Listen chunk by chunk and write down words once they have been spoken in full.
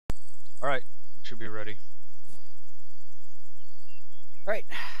Alright, should be ready. Alright.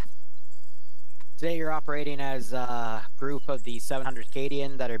 Today you're operating as a group of the 700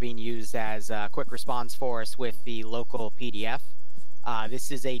 Cadian that are being used as a quick response force with the local PDF. This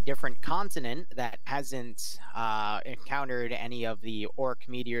is a different continent that hasn't encountered any of the orc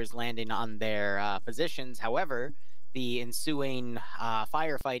meteors landing on their positions. However, the ensuing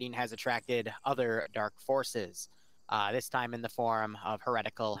firefighting has attracted other dark forces, this time in the form of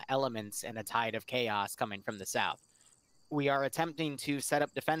heretical elements and a tide of chaos coming from the south. We are attempting to set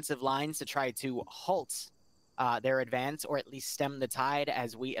up defensive lines to try to halt their advance, or at least stem the tide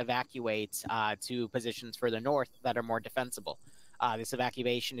as we evacuate to positions further north that are more defensible. This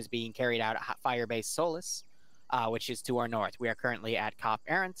evacuation is being carried out at Firebase Solus, which is to our north. We are currently at Cop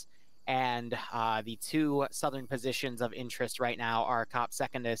Errant, and the two southern positions of interest right now are Cop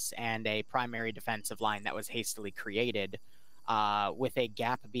Secundus and a primary defensive line that was hastily created, with a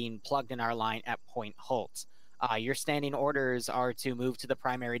gap being plugged in our line at Point Holt. Your standing orders are to move to the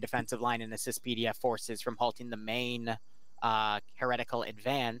primary defensive line and assist PDF forces from halting the main heretical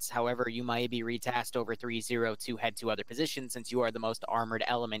advance. However, you might be retasked over 3-0 to head to other positions since you are the most armored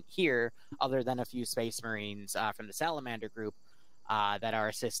element here, other than a few Space Marines from the Salamander group that are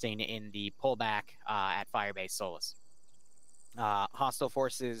assisting in the pullback at Firebase Solus. Hostile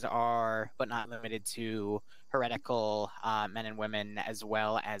forces are, but not limited to, heretical men and women, as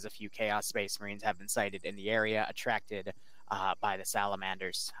well as a few Chaos Space Marines have been sighted in the area, attracted by the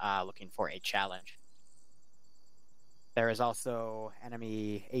Salamanders, looking for a challenge. There is also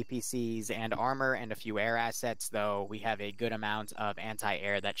enemy APCs and armor and a few air assets, though we have a good amount of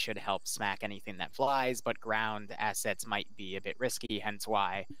anti-air that should help smack anything that flies, but ground assets might be a bit risky, hence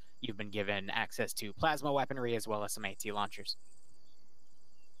why you've been given access to plasma weaponry as well as some AT launchers.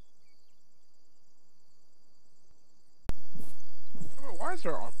 Why is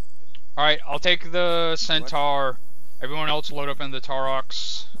there armor? Alright, I'll take the Centaur. Everyone else load up in the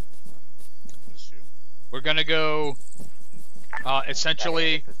Tarox. We're gonna go,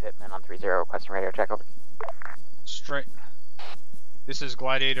 essentially... This is Hitman on 3-0, requesting radio check, over. Straight. This is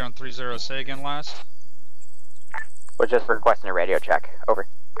Gladiator on 3-0, say again last. We're just requesting a radio check, over.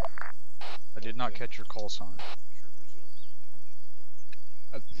 I did not catch your call sign.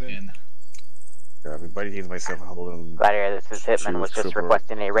 That's in. Everybody needs myself holding. Gladiator, this is Hitman, was just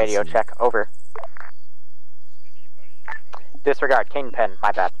requesting a radio check, over. Disregard, Kingpin,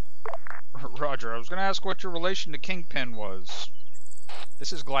 my bad. Roger, I was gonna ask what your relation to Kingpin was.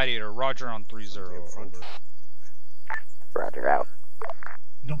 This is Gladiator, Roger on 3-0, over. Roger, out.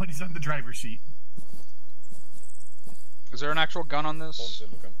 Nobody's on the driver's seat. Is there an actual gun on this?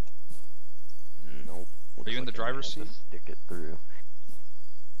 Nope. Are you in the driver's seat? Stick it through.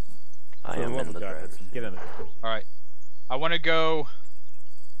 I am in the driver's seat. Get in there. Alright. I want to go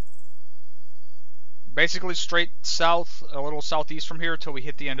basically straight south, a little southeast from here till we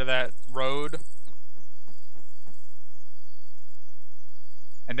hit the end of that road.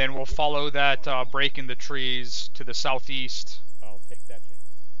 And then we'll follow that break in the trees to the southeast. I'll take that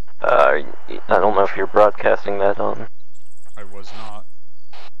chance. I don't know if you're broadcasting that on. I was not.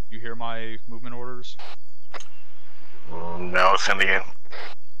 You hear my movement orders? No, send again.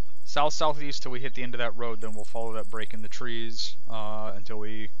 South-southeast till we hit the end of that road, then we'll follow that break in the trees until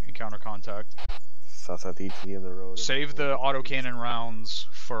we encounter contact. South-southeast to the end of the road. Save the autocannon rounds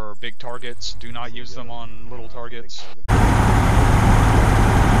for big targets. Do not use them on little targets.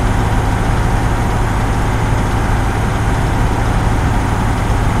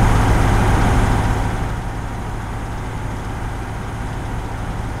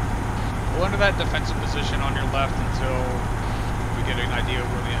 Go into that defensive position on your left until we get an idea of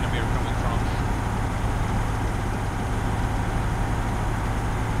where the enemy are coming from.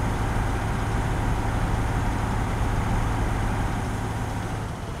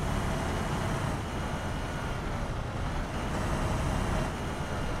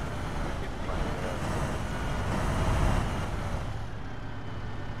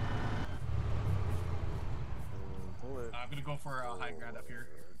 I'm gonna go for a high ground up here.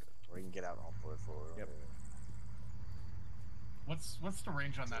 Or you can get out and I'll pull it forward. Yep. What's the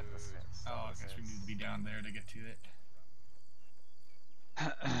range on that? Oh, I guess we need to be down there to get to it.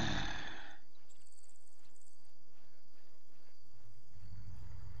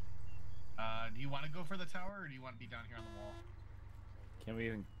 Do you want to go for the tower, or do you want to be down here on the wall? Can we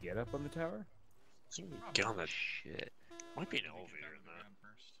even get up on the tower? Get on that. Shit. Might be an elevator in that.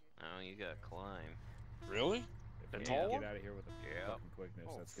 Oh, you gotta climb. Really? If The we tall get one? out of here with a fucking quickness,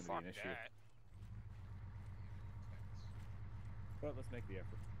 Oh, that's gonna fuck be an issue. that. But let's make the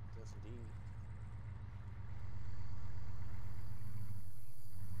effort. Yes, indeed.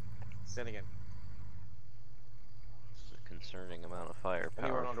 Say it again. It's a concerning amount of firepower.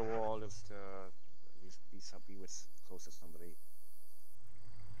 Anywhere on the wall, just be with close to somebody.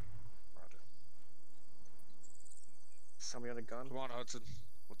 Roger. Somebody on the gun? Come on, Hudson.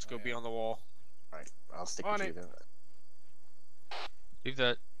 Let's go be on the wall. Alright, I'll stick with you then. Leave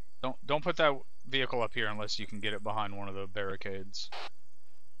that. Don't put that vehicle up here unless you can get it behind one of the barricades.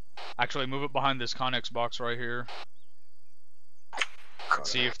 Actually, move it behind this Connex box right here.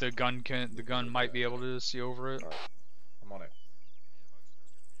 See if the gun might be able to see over it. Right. I'm on it.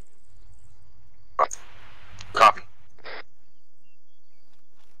 Copy.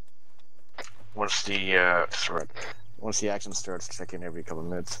 Once the action starts, check in every couple of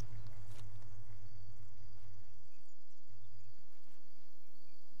minutes.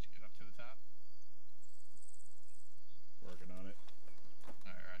 Get up to the top. Working on it.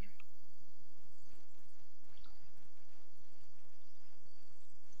 Alright, Roger.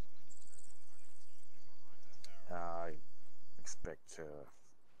 I expect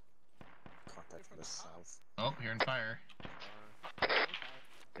contact from the south. Oh, hearing fire.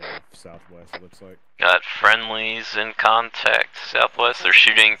 Yeah, southwest, it looks like. Got friendlies in contact southwest. They're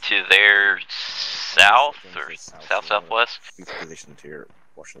shooting to their south or south-southwest. Be positioned to your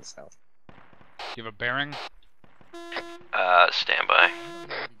Washington south. You have a bearing? Standby.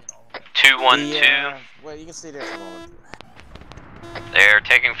 212. Well, you can stay there for a moment. They're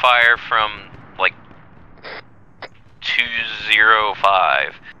taking fire from, like,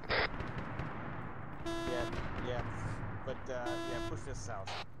 205. Yeah. But, push this south.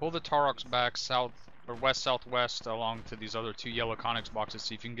 Pull the Tarox back south or west-southwest along to these other two yellow Connex boxes.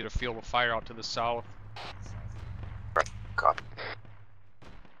 See if you can get a field of fire out to the south. Copy.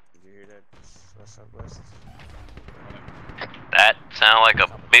 Did you hear that? West-southwest? That sounded like a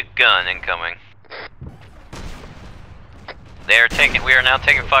big gun incoming. We are now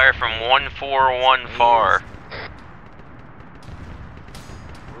taking fire from 141 far.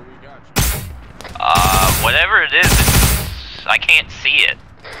 Where we got you? Whatever it is, I can't see it.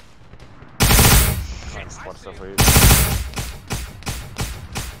 Spot stuff for you.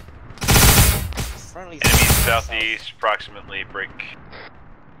 Friendly Enemy southeast, approximately break.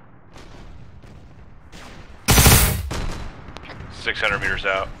 south. 600 meters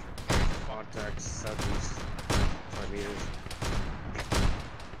out. Contact southeast. 5 meters.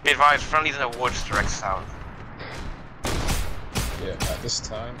 Be advised, friendly's in the woods direct south. Yeah, at this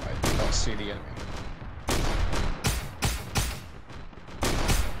time, I do not see the enemy.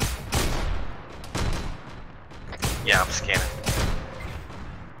 Yeah, I'm scanning.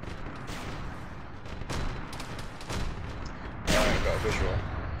 Alright, got a visual.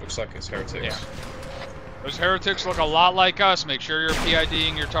 Looks like it's heretics. Yeah. Those heretics look a lot like us. Make sure you're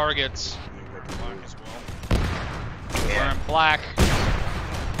PIDing your targets. Black as well. Wearing black.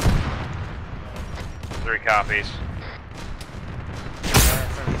 3 copies.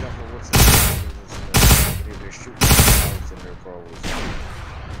 Friendly's up in the woods. They're shooting out in their probes.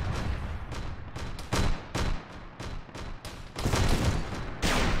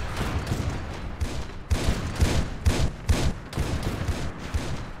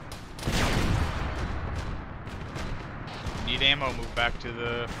 Need ammo, move back to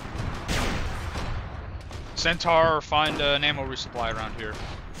the Centaur or find an ammo resupply around here.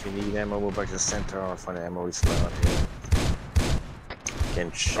 If you need ammo, move back to the center or find an ammo resupply out here.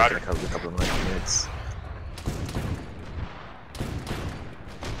 Again, check in a couple of minutes.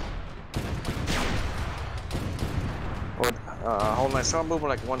 Hold on, I saw moving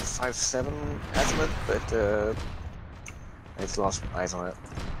like 157 azimuth, but I just lost eyes on it.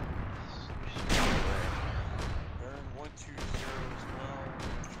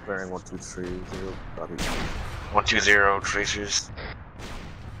 Bearing 1230, copy. 120 tracers.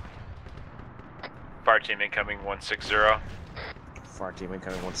 Fire team incoming 160. Fire team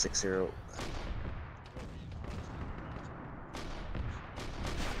incoming 160. You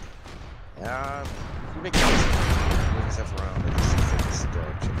make noise. Move stuff around. Just check.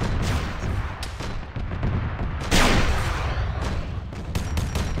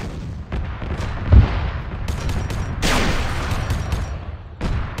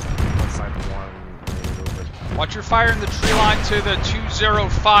 151. Watch your fire in the tree line to the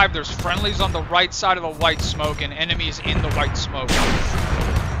 205. There's friendlies on the right side of the white smoke and enemies in the white smoke.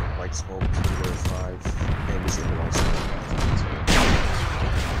 White smoke, 205. Enemies in the white smoke.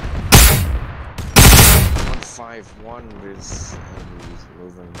 151 is enemies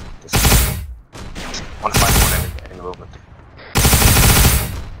moving this way. 151 enemy movement.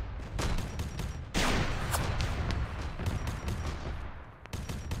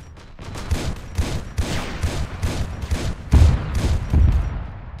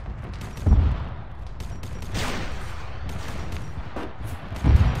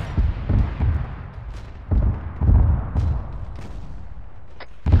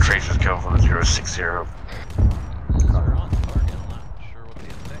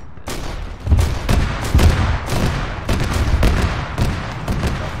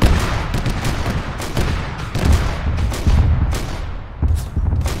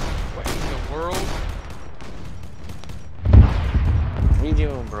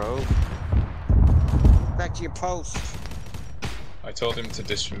 doing, bro? Back to your post. I told him to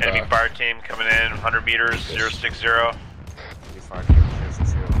disembark. Enemy fire team coming in, 100 meters, 060. Enemy fire team,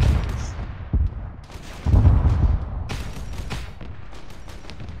 060.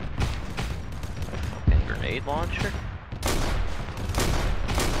 Fucking grenade launcher?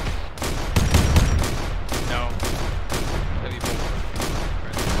 No. Heavy bolt.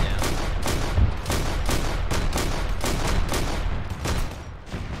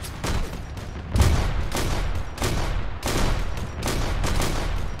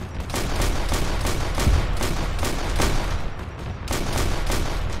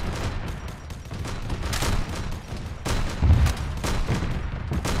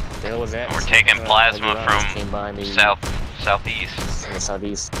 The hell was that? We're taking plasma Came by me. from southeast. From the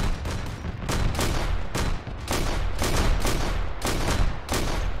southeast.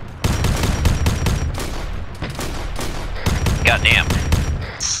 Goddamn.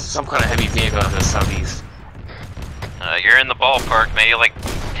 Some kind of heavy vehicle in the southeast. You're in the ballpark, maybe like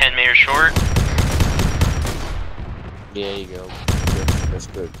 10 meters short. There you go. Good. That's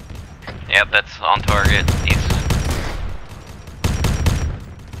good. Yep, that's on target.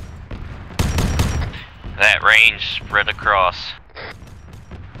 That range spread across.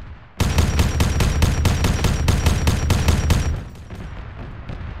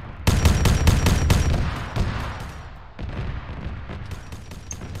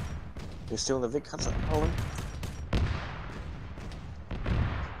 You're still in the Vic Hudson, Holland?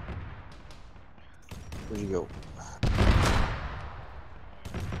 Where'd you go?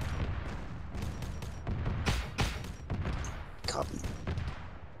 Copy.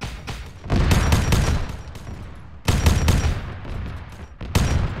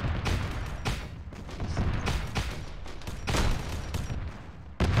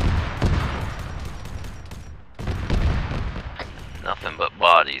 Nothing but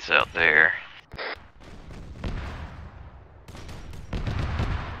bodies out there.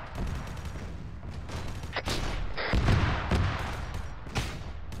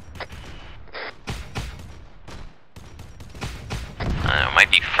 Might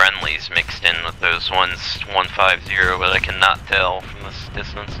be friendlies mixed in with those ones 150, but I cannot tell from this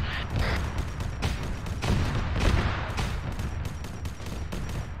distance.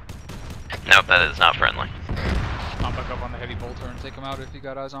 Nope, that is not friendly. Pop back up on the heavy bolter and take him out if you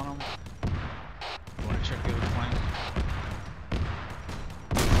got eyes on him. You want to check the other flank?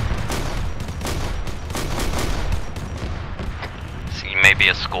 See, maybe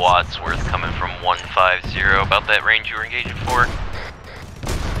a squad's worth coming from 150 about that range you were engaging for.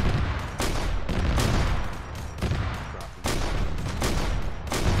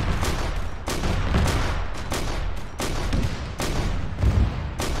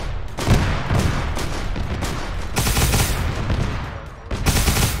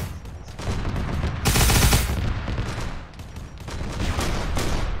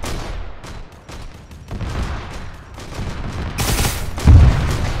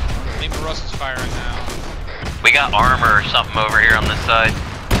 We got armor or something over here on this side.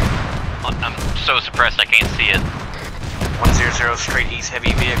 I'm so suppressed I can't see it. 100 straight east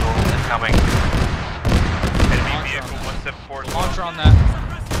heavy vehicle incoming. Enemy vehicle 174. Launcher on that.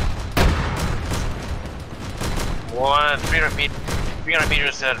 300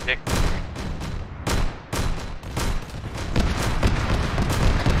 meters out of Vic.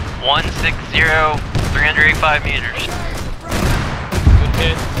 160, 385 meters. Good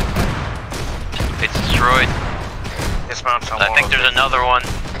hit. It's destroyed. Dismount I think there's another one.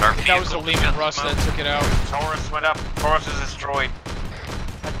 That was the Lehman Russ that took it out. Taurus went up. Taurus is destroyed.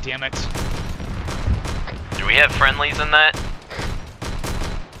 God damn it. Do we have friendlies in that?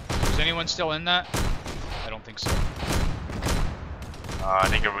 Is anyone still in that? I don't think so. I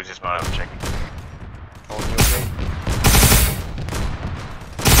think it was just not up checking. Hold you okay?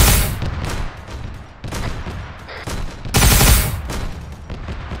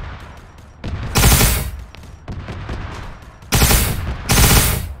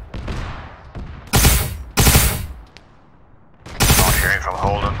 From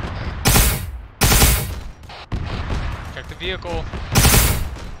Holden. Check the vehicle.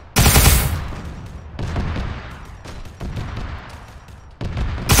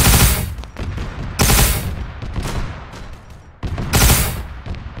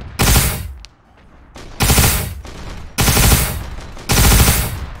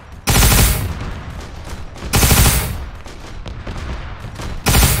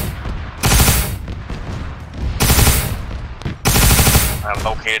 I'm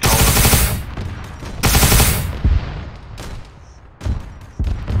located Holden.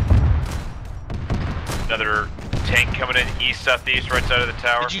 Another tank coming in east southeast, right side of the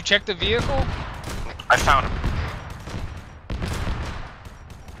tower. Did you check the vehicle? I found him.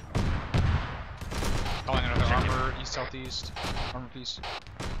 Calling another armor east southeast. Armor piece.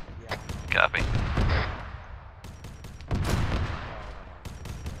 Copy.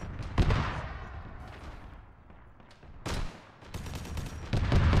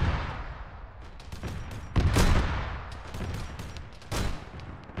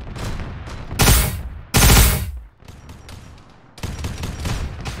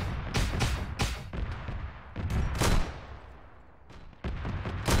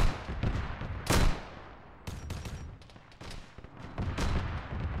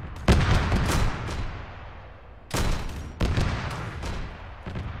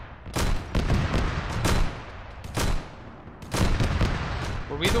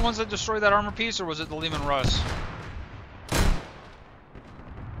 Were we the ones that destroyed that armor piece, or was it the Lehman Russ?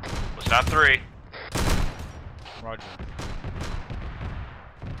 Was not 3. Roger.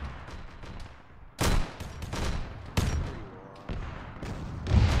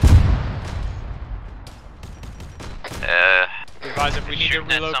 Advise if we need to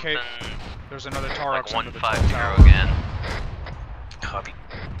shooting at relocate. something There's another Taurus like under the 150 tower. again. Copy.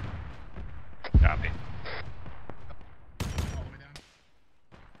 Copy. All the way down.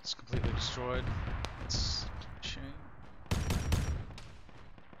 It's completely destroyed. It's a shame.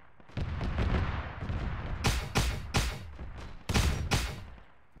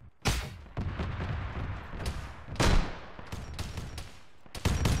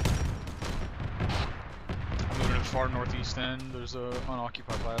 I'm moving to the far northeast end. There's a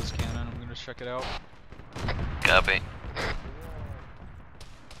unoccupied las cannon. I'm gonna check it out. Copy.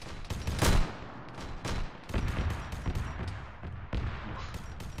 Oof.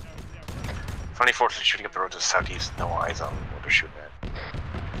 24th is shooting up the road to the southeast. No eyes on what they're shooting at.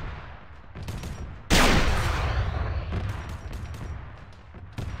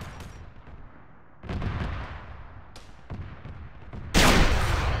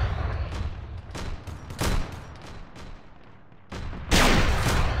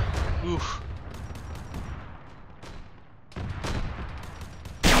 Oof.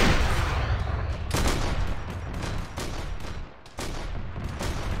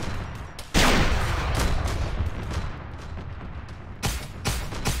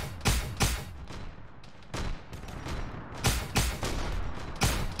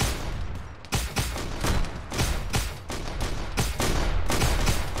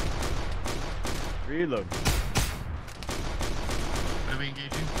 Reload. Are we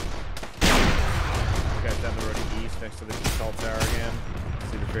engaging? Guys down the road east next to the salt tower again.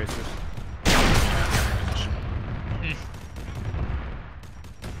 See the tracers? Yeah, got our position.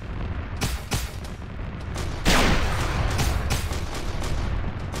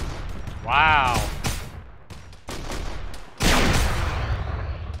 Wow.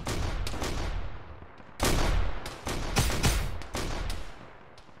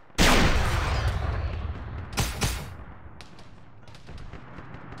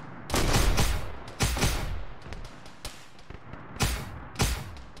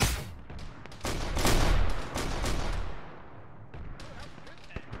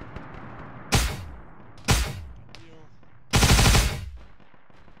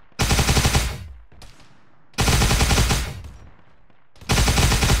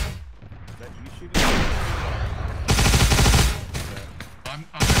 Is that you shooting? I'm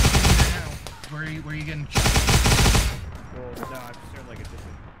shooting now. Where are you getting shot? Well, no, I'm just hearing like a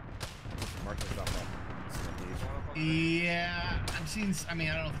different marking shot off east of the east. Yeah, I've seen. I mean,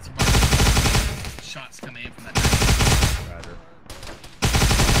 I don't know if it's a bar. Shots coming in from that. Roger.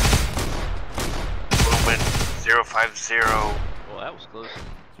 Movement 050. Well, that was close.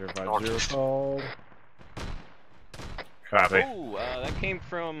 050 Northeast. called. Copy. Oh, that came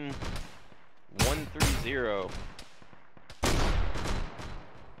from 130.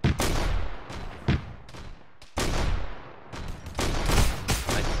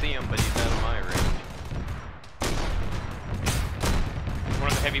 I see him, but he's out of my range. One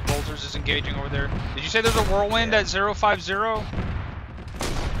of the heavy bolters is engaging over there. Did you say there's a whirlwind at 050?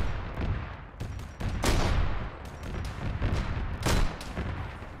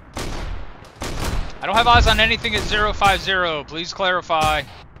 I don't have eyes on anything at 050. Please clarify.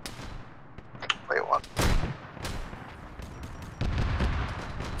 Wait, what?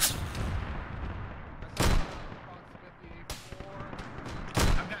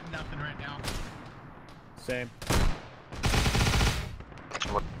 I've got nothing right now. Same.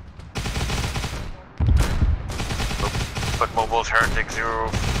 But mobile's Heretic 050,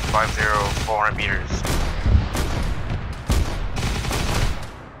 400 meters.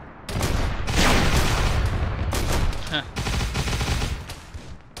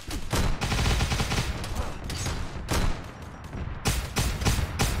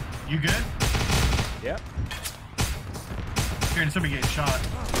 You good? Yep. Hearing somebody getting shot.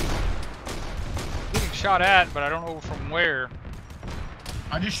 Getting shot at, but I don't know from where.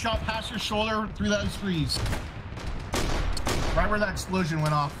 I just shot past your shoulder through those trees. Right where that explosion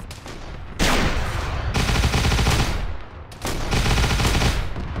went off.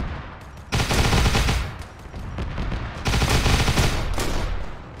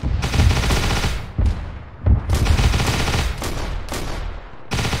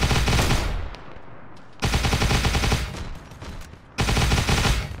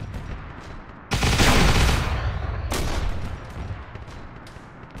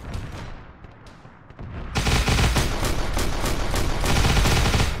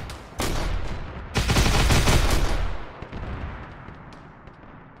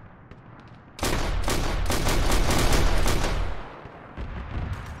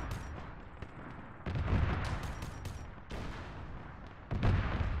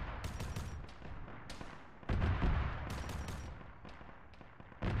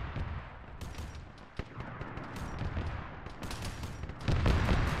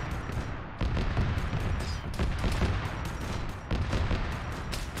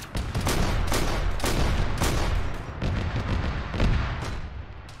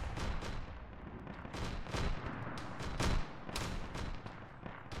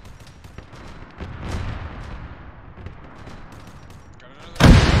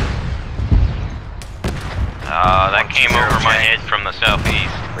 That came over my head from the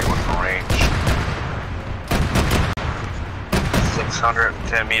southeast. They went from range.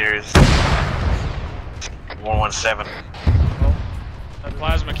 610 meters. 117. Well, that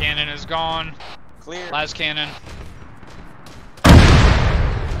plasma cannon is gone. Clear. Las cannon.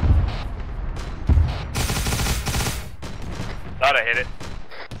 Thought I hit it.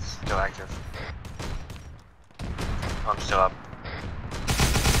 Still active. I'm still up.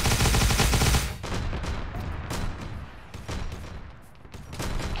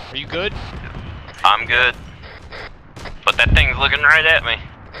 Are you good? I'm good. But that thing's looking right at me.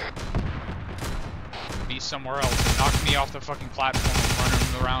 Be somewhere else. It knocked me off the fucking platform and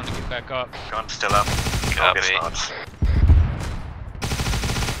running around to get back up. Gun's still up. Copy. Focus nods.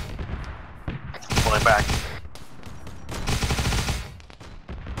 Pulling back.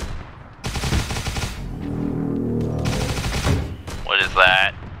 What is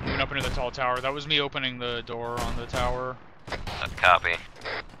that? Moving up into the tall tower. That was me opening the door on the tower. Copy.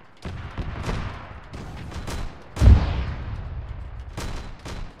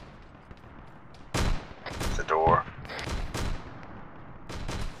 The door.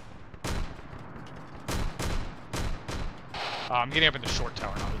 I'm getting up in the short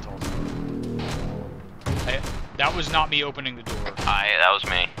tower, not the tall tower. That was not me opening the door. That was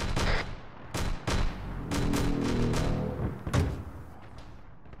me.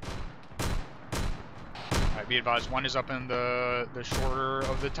 Alright, be advised, one is up in the shorter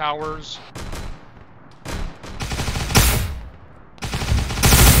of the towers.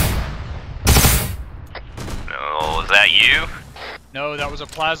 Oh, was that you? No, that was a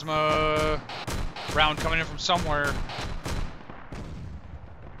plasma round coming in from somewhere.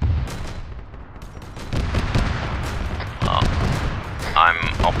 Oh, I'm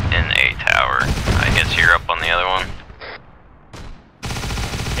up in a tower. I guess you're up on the other one.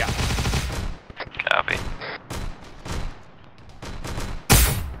 Yeah. Copy.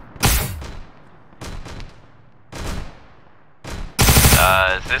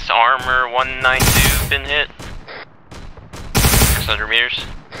 Is this armor 192 been hit? 600 meters?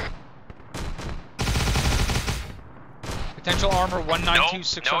 Potential armor 192, Nope.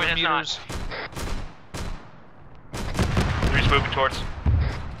 600 No, it is meters. We're just moving towards.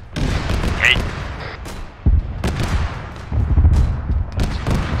 Hey.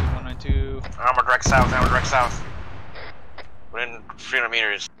 192. Armor direct south, armor direct south. Within 300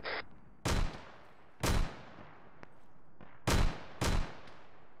 meters.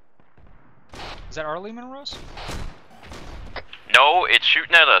 Is that our Lehman Ross? No, it's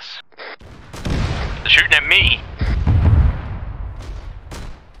shooting at us. It's shooting at me.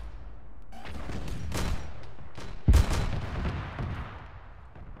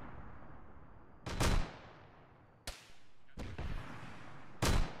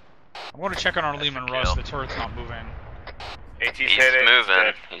 I'm going to check on our Lehman Russ. The turret's not moving. AT's He's hit it.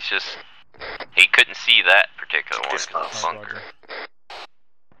 moving. He's just... He couldn't see that particular one. Dismounts. Bunker.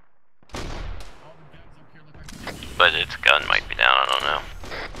 But its gun might be down, I don't know.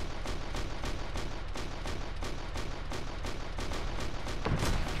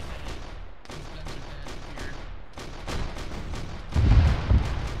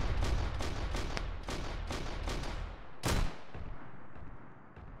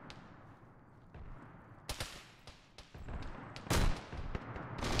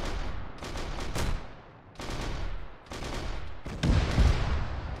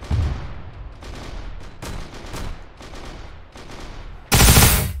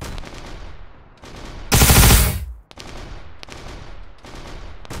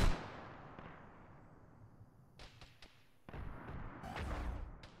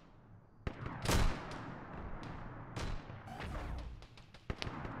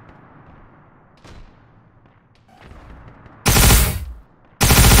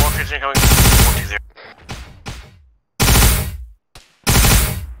 Houston coming 120.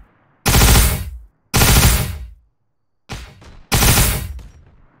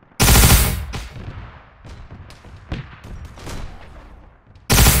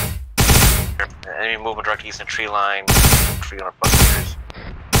 Enemy movement directly east in tree line, 300 plus meters.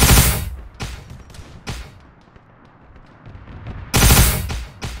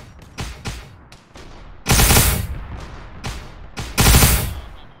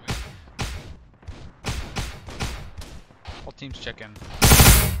 All teams check in.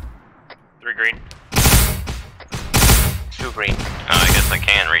 3 green. 2 green. I guess I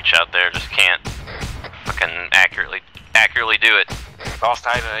can reach out there, just can't fucking accurately do it. Lost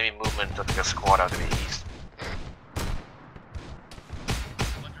time and enemy movement to the squad out to the east.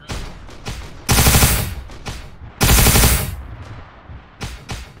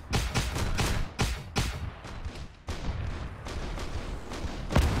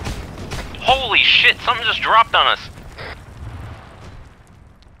 Holy shit, something just dropped on us.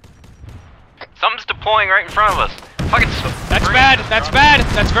 Something's deploying right in front of us. Fucking That's bad, that's bad,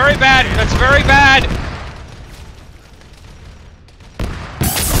 that's very bad, that's very bad!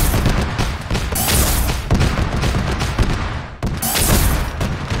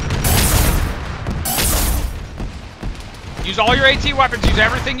 Use all your AT weapons, use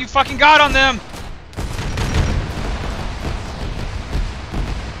everything you fucking got on them!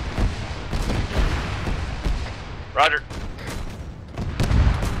 Roger.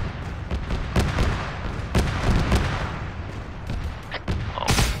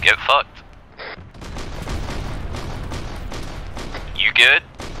 Oh, get fucked. You good?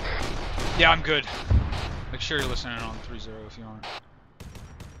 Yeah, I'm good. Make sure you're listening on 3-0 if you aren't.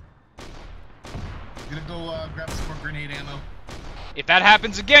 Gonna go grab some more grenade ammo. If that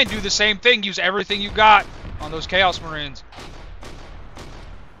happens again, do the same thing. Use everything you got on those Chaos Marines.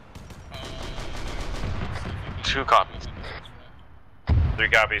 2 copies. 3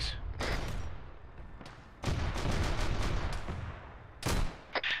 copies.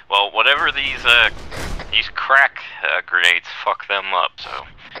 Well, whatever these crack grenades fuck them up, so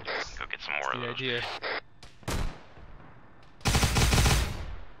go get some more of those. Idea.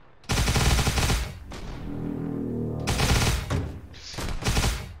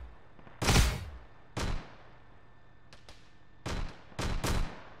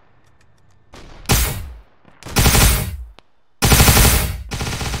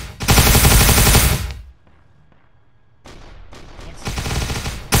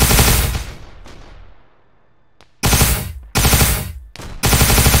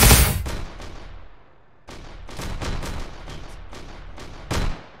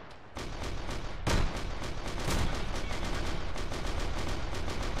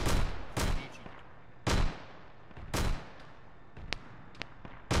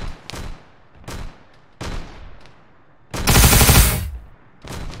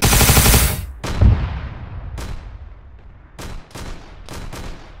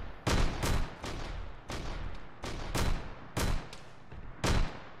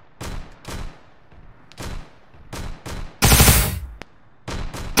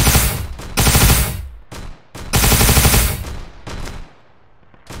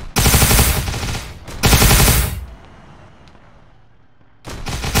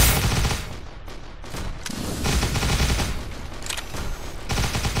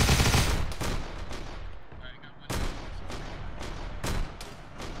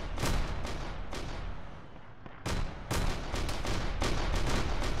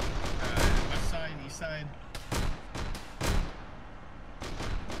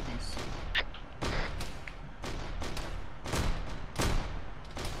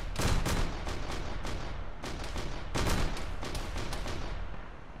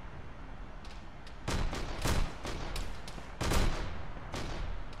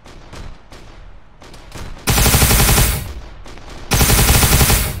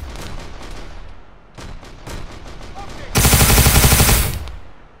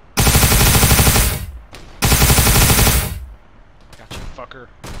 Fucker.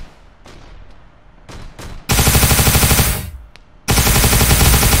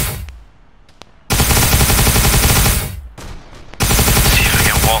 See if I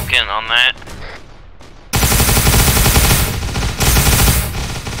can walk in on that.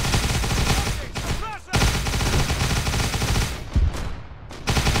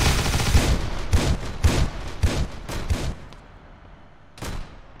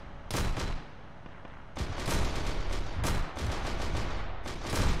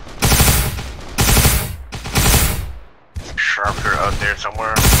 Sharper out there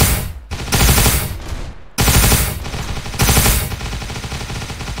somewhere.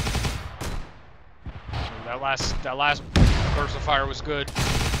 That last burst of fire was good.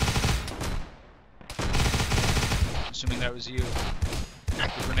 Assuming that was you.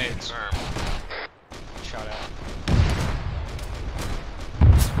 The grenades. Shot at.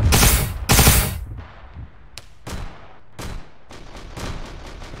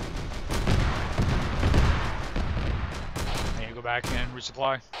 I need to go back and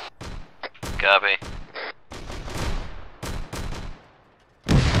resupply. Copy.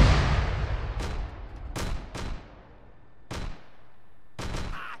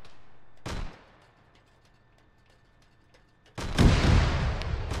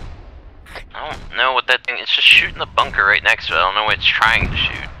 I don't know what that thing is. It's just shooting the bunker right next to it. I don't know what it's trying to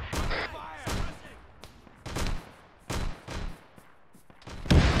shoot.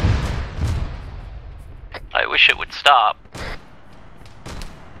 I wish it would stop.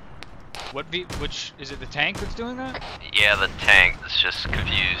 Which is it? The tank that's doing that? Yeah, the tank is just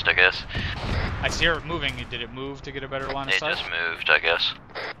confused, I guess. I see her moving. Did it move to get a better line of sight? It just moved, I guess.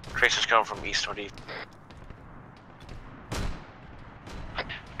 Tracers coming from east or east.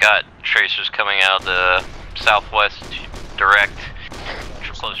 Got tracers coming out the southwest direct.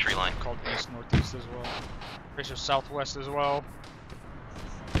 Close tree line. Called east northeast as well. Tracers southwest as well.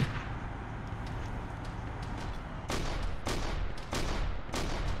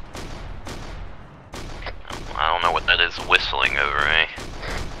 I don't know what that is whistling over me.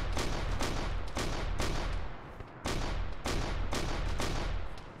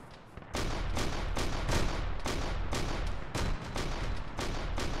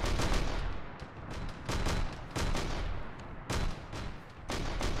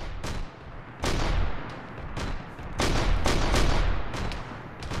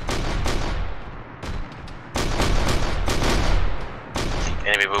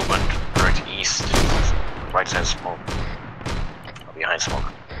 Enemy movement direct east. Right side smoke. Behind smoke.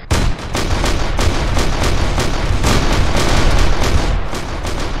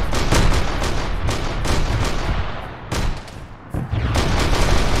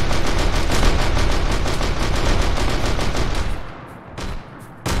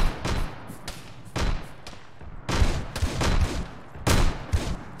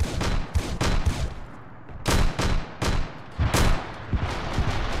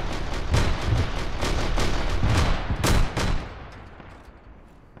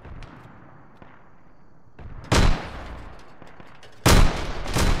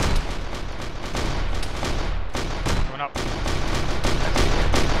 Going up.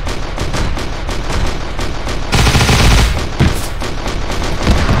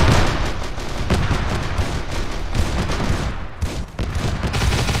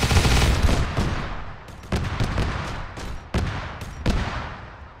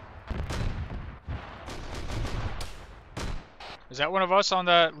 Is that one of us on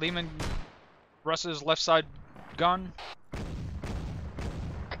that Lehman Russ's left side gun?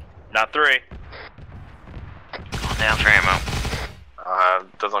 Not three. Going down for ammo.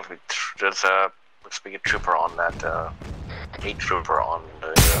 Doesn't look to be. There's looks to be a trooper on that. 8 trooper on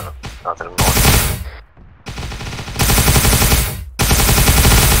the north.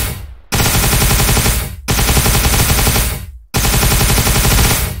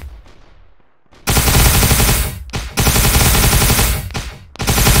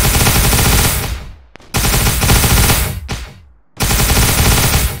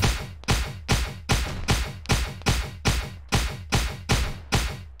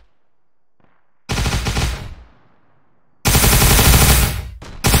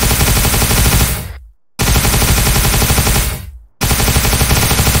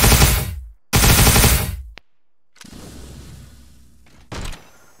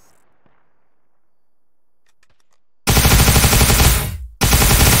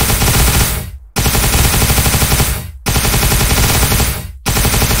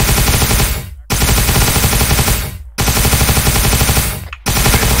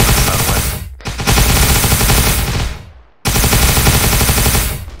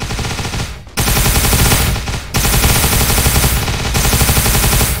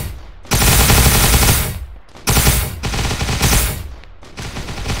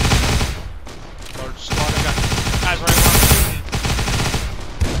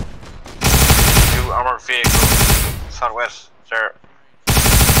 Armored vehicle, southwest, sir.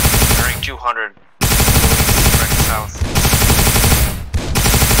 Bearing 200, direct south.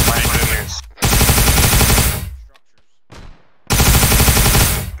 500 meters.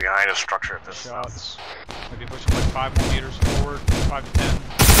 Behind a structure at this. Shots. Maybe pushing like 5 more meters forward, 5 to 10.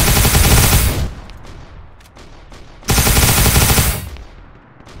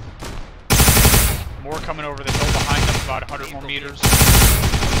 More coming over the hill behind them, about 100 more meters.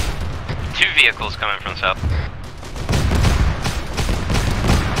 2 vehicles coming from south.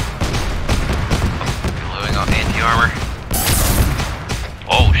 Loading off anti-armor.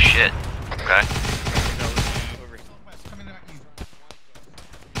 Oh shit. Okay.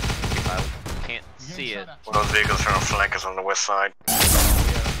 I can't see it. One of those vehicles trying to flank us on the west side.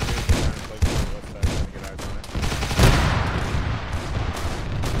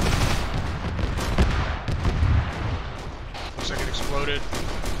 Looks like it exploded.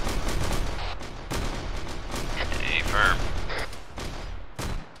 Hey, firm.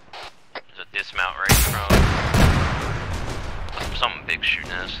 There's a dismount right in front. Something big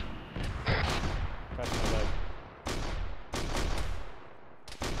shooting us. That's my leg.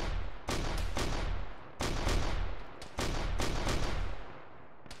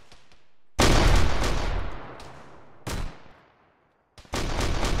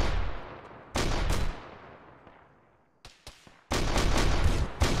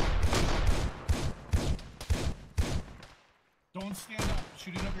 Don't stand up.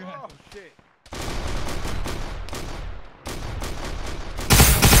 Shooting up your head. Oh shit.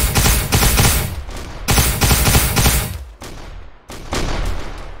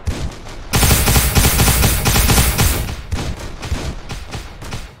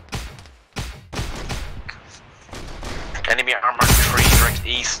 Enemy armored tree direct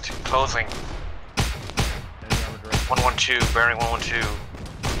east, closing. 112, bearing 112.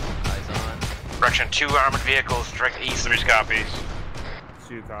 Eyes on. Direction 2 armored vehicles, direct east. 3 copies.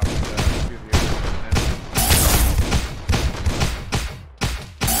 2 copies. 2 vehicles.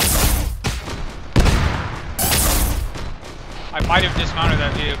 I might have dismounted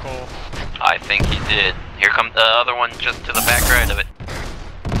that vehicle. I think he did. Here comes the other one just to the back right of it.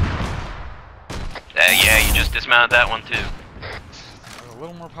 Yeah, you just dismounted that one too. A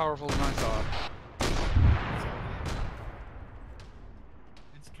little more powerful than I thought.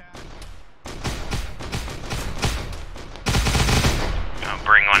 It's cat. I'll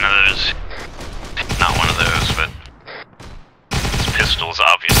bring one of those. Not one of those, but this pistol's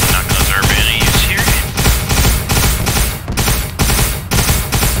obviously not going to serve any use here.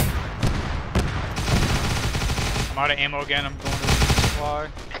 I'm out of ammo again. I'm going to resupply.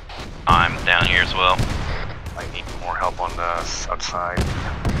 I'm down here as well. I need more help on the outside.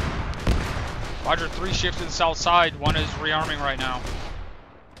 Roger, 3 shifts to the south side. 1 is rearming right now.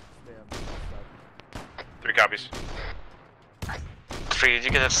 3 copies. 3, did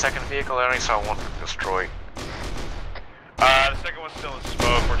you get a second vehicle there? I saw one destroyed. The second one's still in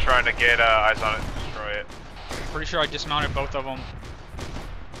smoke. We're trying to get eyes on it and destroy it. Pretty sure I dismounted both of them.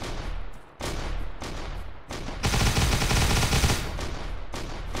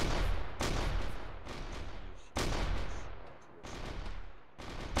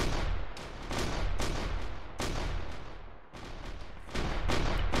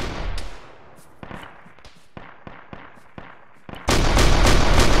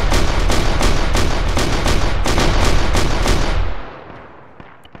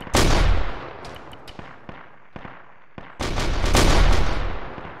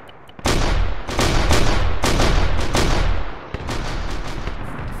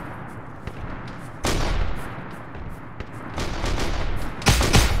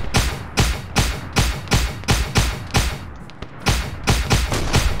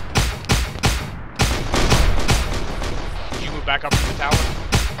 Back up to the tower?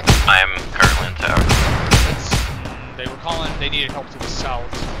 I am currently in tower. They were calling, they needed help to the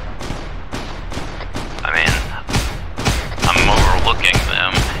south. I mean, I'm overlooking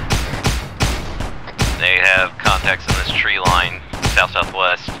them. They have contacts in this tree line,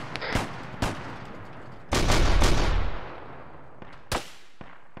 south-southwest.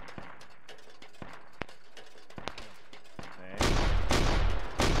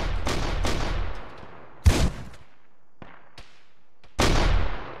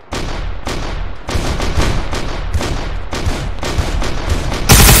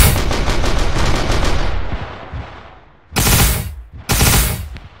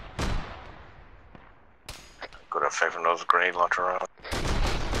 Good effect from those grenade launcher rounds.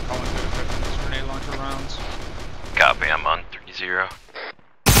 Calling good effect on those grenade launcher rounds. Copy, I'm on 3-0.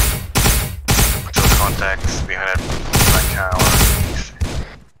 Two contacts behind that black tower.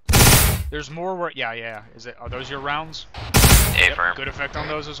 There's more where, yeah. Are those your rounds? Yep, firm. Good effect on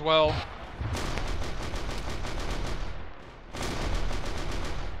those as well.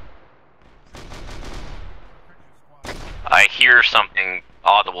 I hear something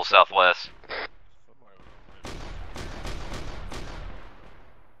audible southwest.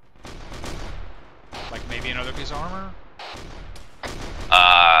 Like maybe another piece of armor?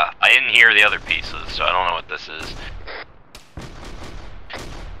 I didn't hear the other pieces, so I don't know what this is.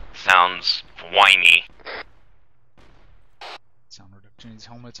 sounds whiny. Sound reduction in these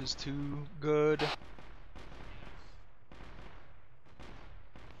helmets is too good.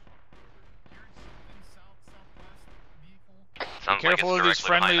 Sounds Be careful like of it's these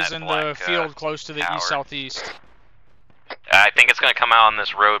directly behind friendlies that in black, the field close to the tower. east-southeast. I think it's gonna come out on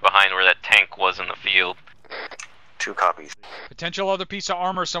this road behind where that tank was in the field. 2 copies. Potential other piece of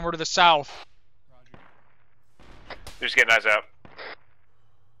armor somewhere to the south. They're just getting eyes out.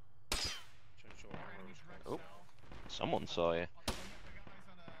 Oh, someone saw you.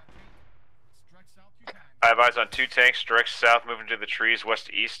 I have eyes on 2 tanks, direct south, moving to the trees, west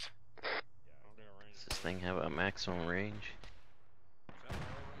to east. Does this thing have a maximum range?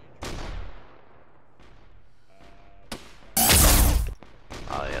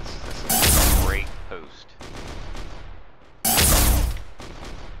 Ah, yes, this is a great post.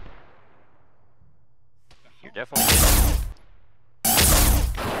 You're definitely getting it.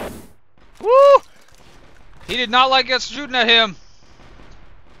 Woo! He did not like us shooting at him.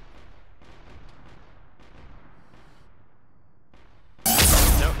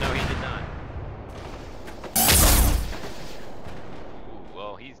 No, he did not. Ooh,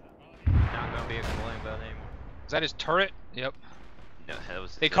 well, he's not gonna be able to complain about it anymore. Is that his turret? Yep. No, that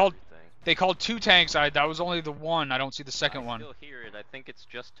was They called 2 tanks. That was only the one. I don't see the second one. I still hear it. I think it's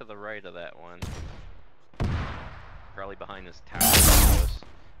just to the right of that one. Probably behind this tower.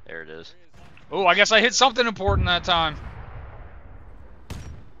 There it is. Oh, I guess I hit something important that time.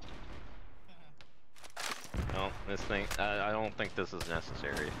 No, this thing. I don't think this is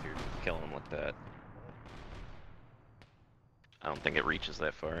necessary if you're killing them like that. I don't think it reaches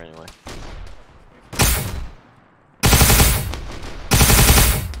that far anyway.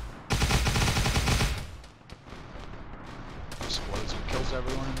 Explodes and kills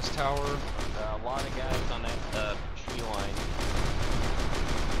everyone in this tower. A lot of guys on that tree line.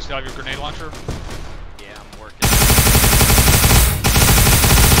 You still have your grenade launcher? Yeah, I'm working.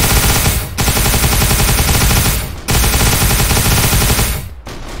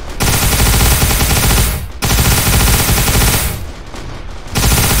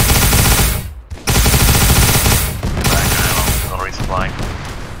 I'll resupply.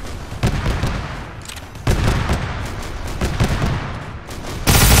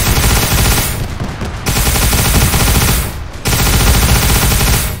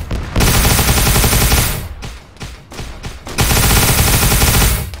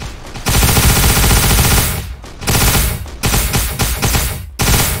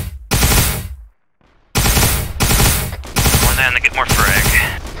 To get more frag.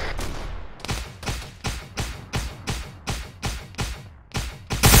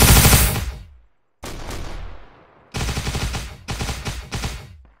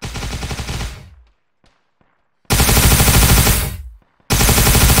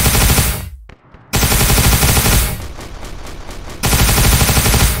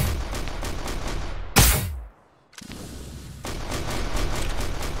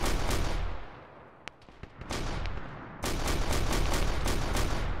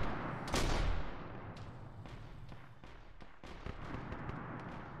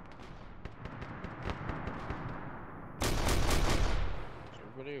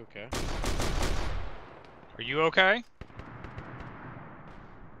 Okay. Are you okay?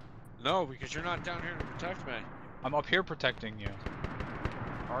 No, because you're not down here to protect me. I'm up here protecting you.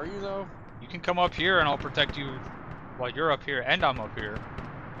 Are you though? You can come up here and I'll protect you while you're up here and I'm up here.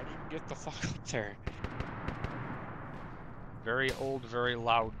 How do you get the fuck up there? Very old, very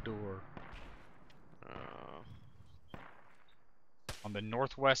loud door. On the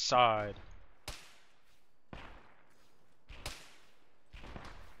northwest side.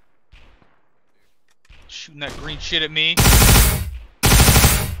 Shooting that green shit at me.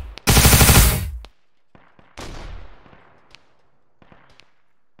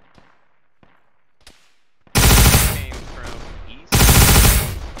 Came from east.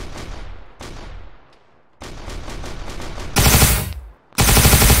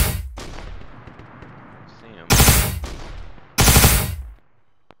 See him.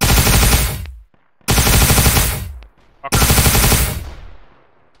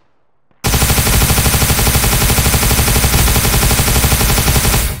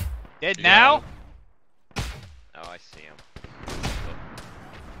 Dead now? Oh, I see him.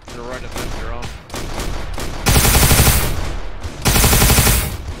 To the right of them, you're on.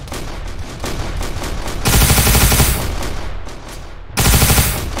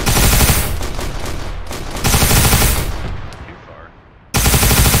 Too far.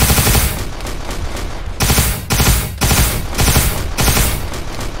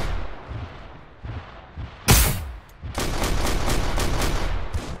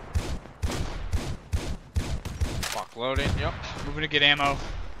 Loading, yep. Moving to get ammo.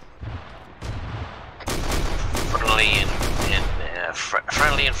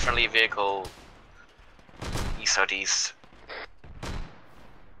 Friendly and friendly vehicle. East southeast.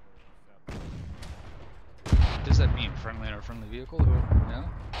 What does that mean? Friendly and a friendly vehicle? No?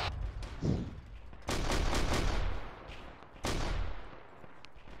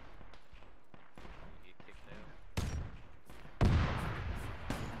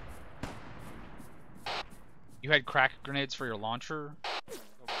 You had crack grenades for your launcher? Is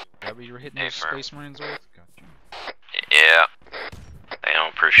that what you were hitting those Space Marines with? Yeah. I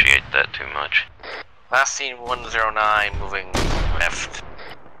don't appreciate that too much. Last seen 109 moving left.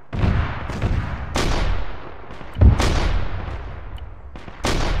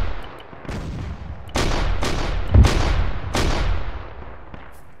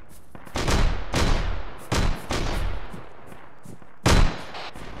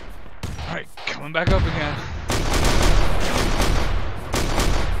 Alright, coming back up again.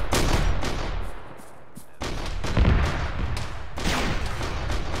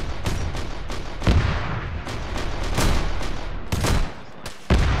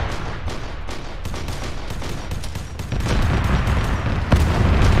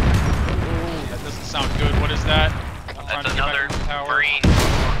 That doesn't sound good. What is that? That's another Marine.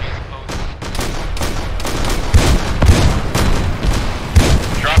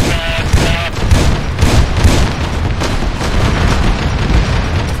 Drop that, stop.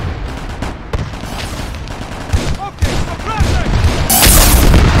 Okay,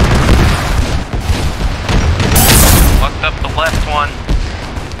 Fucked up the left one.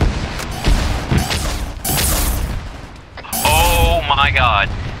 Oh my god.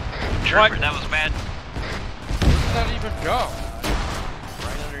 Trooper, that was bad. Where did that even go?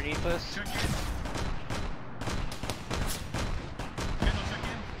 Right underneath us.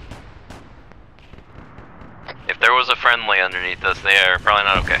 If there was a friendly underneath us, they are probably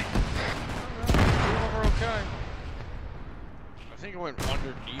not okay. We're okay. I think it went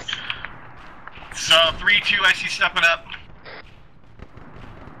underneath. So 3-2, I see stepping up.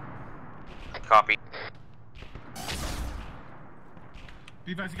 Copy.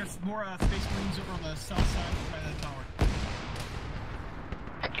 Be advised, you got some more Space Marines over on the south side by that tower.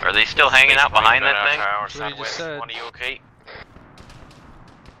 Are they still hanging out behind that thing? Tower, That's what you just southwest. said. One, are you okay?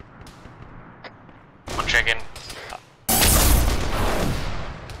 One check-in.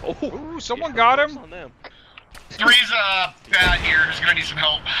 Ooh, someone got him. On them. 3's bad here. He's gonna need some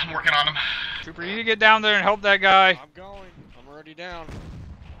help. I'm working on him. Trooper, you need to get down there and help that guy. I'm going. I'm already down.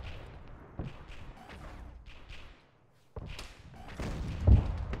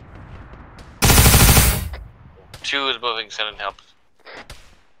 Two is moving, sending help.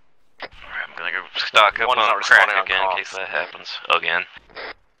 Alright, I'm gonna go stock up One is on not crack responding on again in call. case that happens again.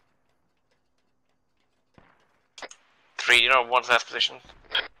 3, you know one's last position?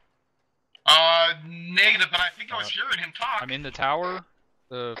 Negative, but I think I was hearing him talk. I'm in the tower.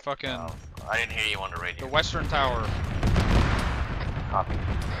 The fucking... I didn't hear you on the radio. The western tower. Copy.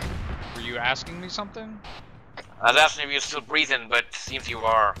 Were you asking me something? I was asking if you're still breathing, but it seems you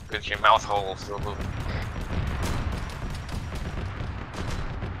are, because your mouth hole is still moving.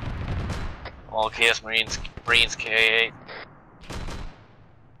 All Chaos Marines KA8.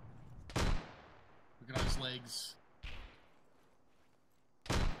 Look at his legs.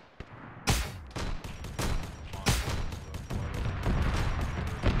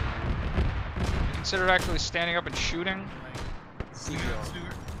 You considered actually standing up and shooting? CPR.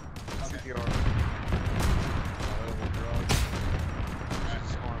 CPR.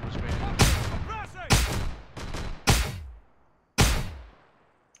 His arm was bandaged.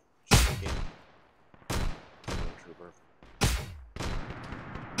 Trooper.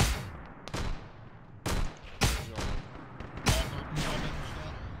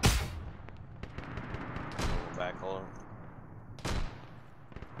 Back, hold on.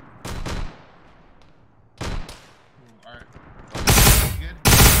 Alright. Good?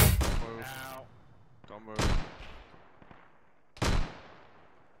 Don't move. Ow. Don't move.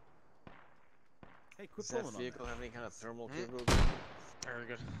 Hey, quit Does pulling that on vehicle have any kind of thermal Hmm? capability? Very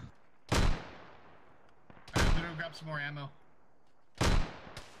good. Alright, I'm gonna grab some more ammo.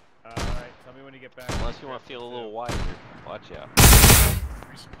 Alright, tell me when you get back. Unless you want to feel a little wiser. Watch out.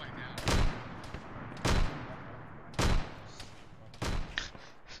 Resupply now.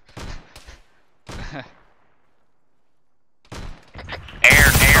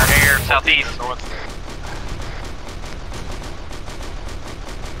 Air, southeast.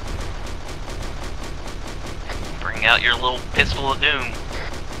 Bring out your little pistol of doom.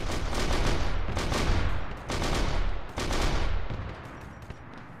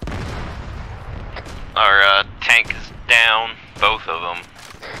 Our tank is of them.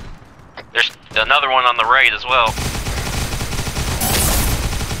 There's another one on the right as well.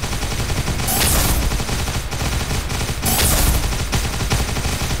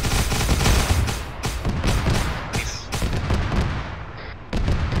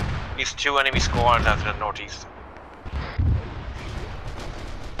 These two enemy squads out to the northeast.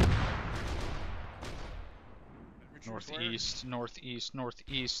 Northeast, northeast,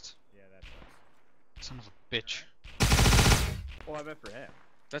 northeast. Yeah, that's. Son of a bitch. Well, I bet for him.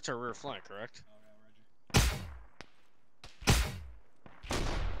 That's our rear flank, correct?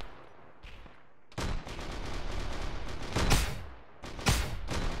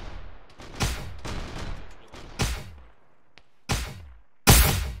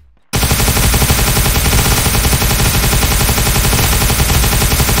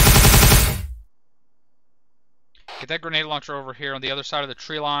 Get that grenade launcher over here on the other side of the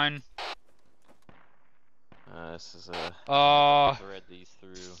tree line. This is thread these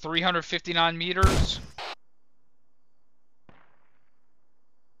through 359 meters.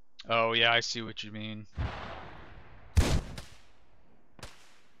 Oh yeah, I see what you mean.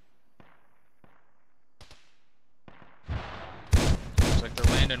 Looks like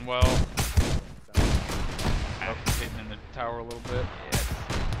they're landing well. Oh, hitting in the tower a little bit.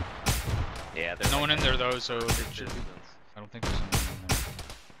 Yeah, there's no one in there though, so it should be, I don't think there's anyone in there.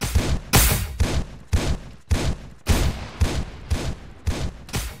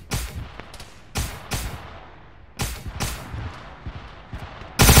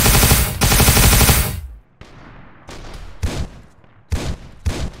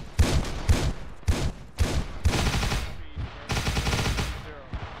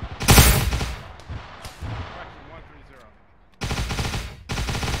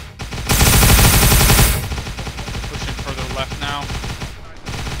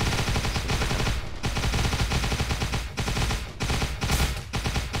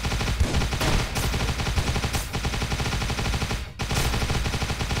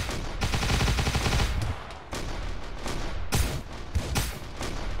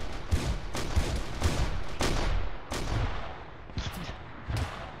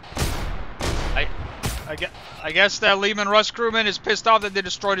 I guess that Lehman Russ crewman is pissed off that they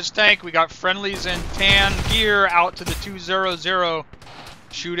destroyed his tank. We got friendlies in tan gear out to the 200,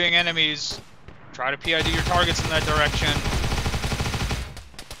 shooting enemies. Try to PID your targets in that direction.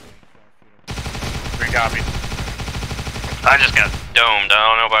 3 copies. I just got domed. I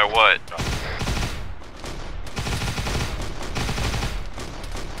don't know by what.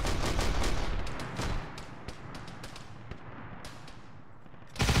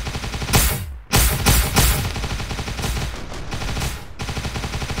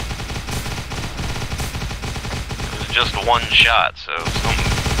 Just one shot, so some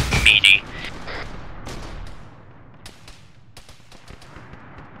meaty.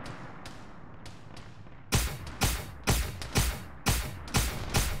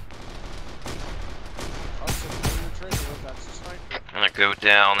 I'm gonna go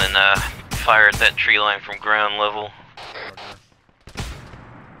down and fire at that tree line from ground level.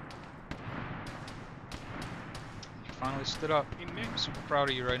 You finally stood up. I'm super proud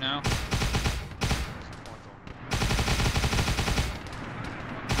of you right now.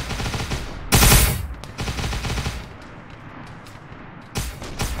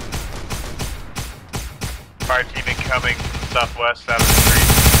 Fire team incoming from the southwest out of the street.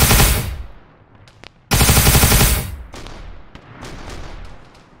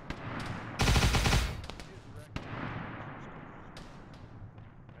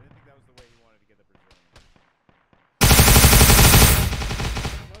 I didn't think that was the way he wanted to get the Brazilian.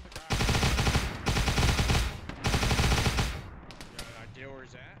 You got an idea where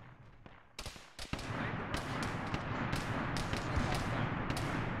he's at?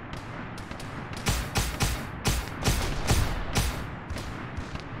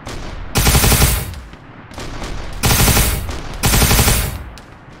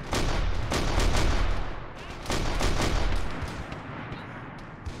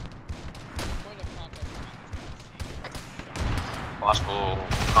 Possible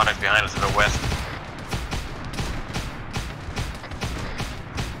contact behind us to the west.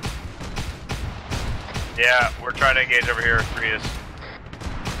 Yeah, we're trying to engage over here, Rias.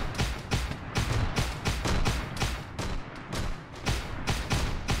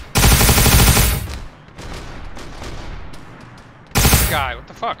 Guy, what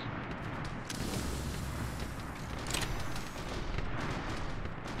the fuck?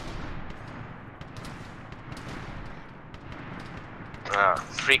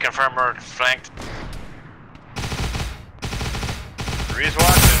 Free confirmer flanked. Rias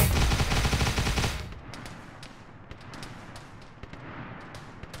watching.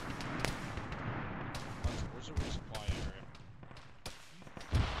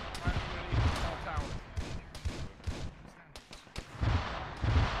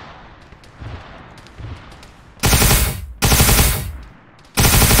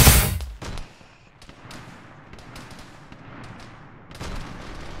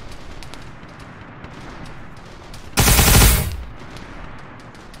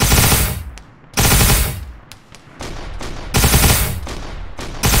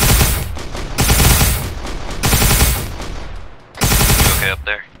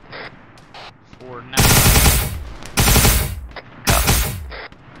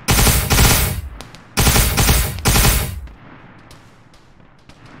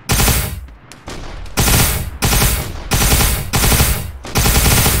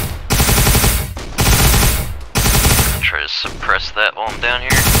 that while I'm down here.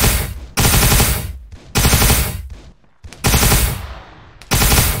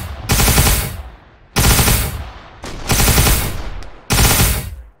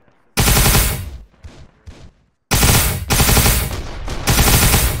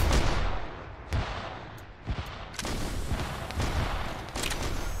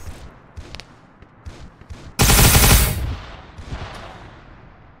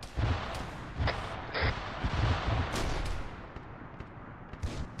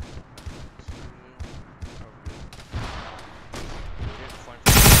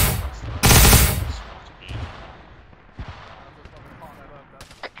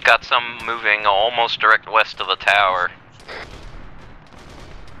 Got some moving almost direct west of the tower.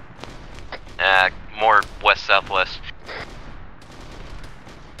 More west-southwest.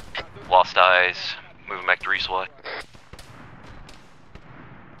 Lost eyes. Moving back to Reesway.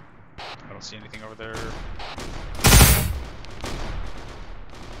 I don't see anything over there.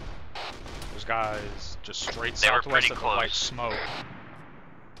 Those guys just straight They were southwest pretty of the close. white smoke.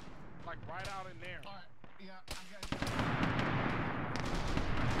 Like right out in there. Alright, yeah, I got you.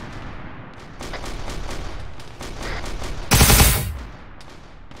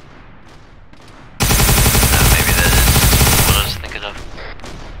 Maybe that is what I was thinking of.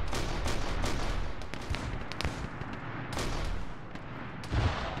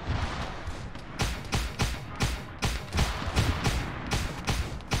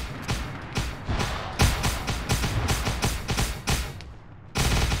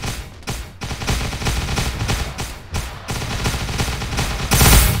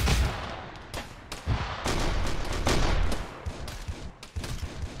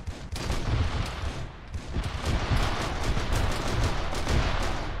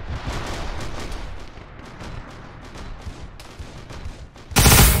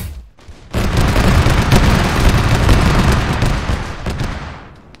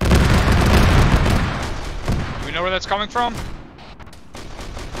 We know where that's coming from?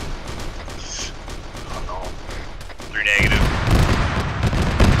 Oh no. 3 negative.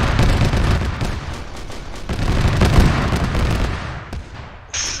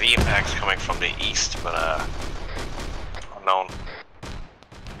 The impact's coming from the east, but unknown.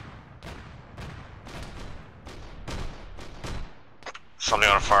 Something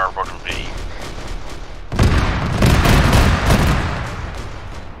on fire report from the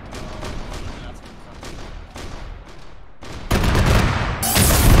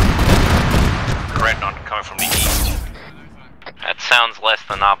Dreadnought coming from the east. That sounds less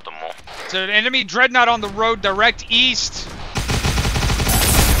than optimal. It's an enemy dreadnought on the road direct east.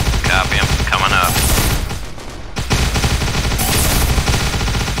 Copy, I'm coming up. I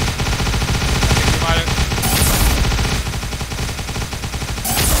think we might have...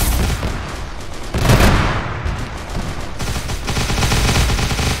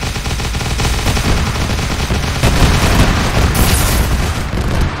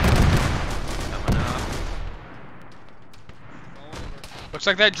 Looks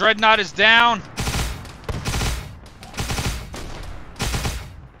like that dreadnought is down.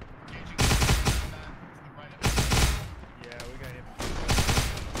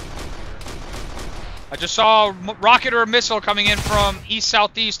 I just saw a rocket or a missile coming in from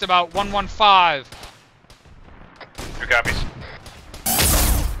east-southeast about 115. 2 copies.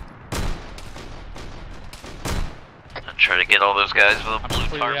 I'll try to get all those guys with a I'm blue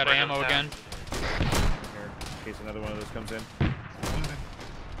completely tarp. out of ammo right again. Here, in case another one of those comes in.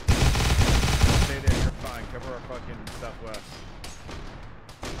 Stay there, you're fine. Cover our fucking southwest.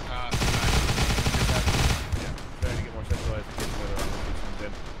 Yeah, trying to get more centralized in case another one comes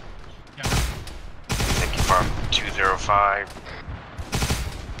in. Thank you, Farm 205.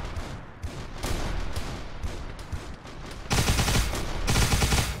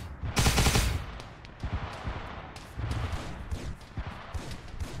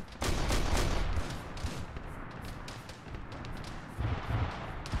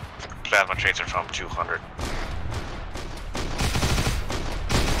 Plasma tracer from 200.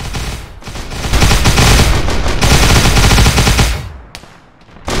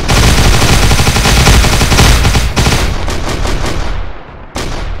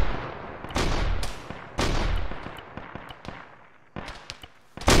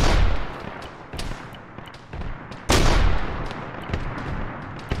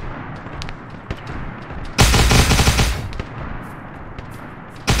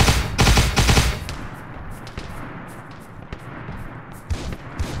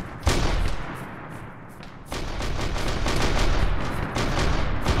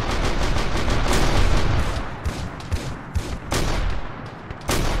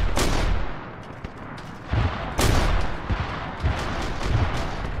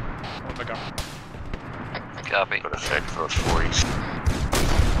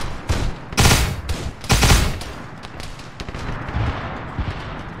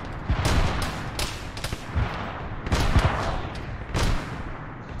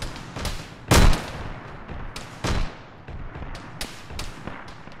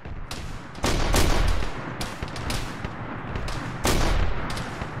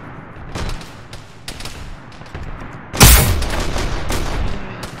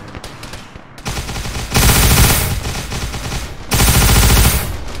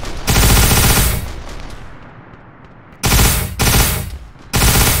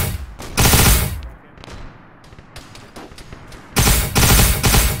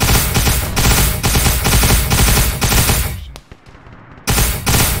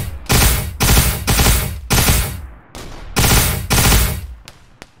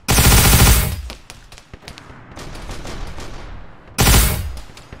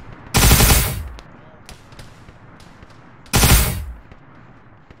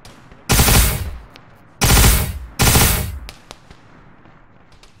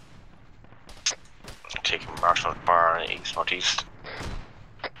 Marshall far east northeast.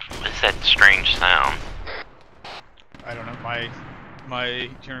 What is that strange sound? I don't know. My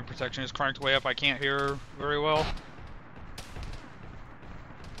hearing protection is cranked way up. I can't hear very well.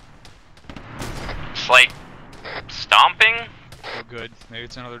 It's like stomping. Oh, good. Maybe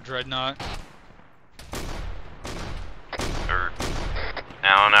it's another dreadnought. Or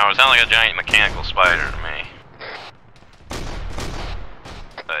I don't know. It sounded like a giant mechanical spider to me.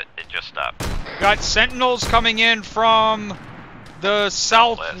 But it just stopped. Got sentinels coming in from the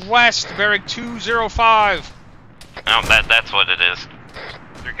southwest, bearing 205. Oh, that's what it is.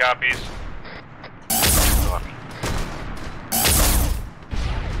 3 copies.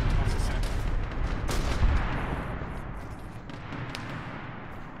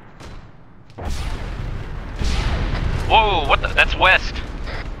 Whoa, what the? That's west.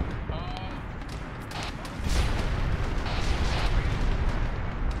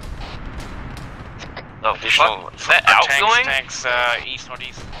 Oh, fuck. Is that outgoing? Tanks, east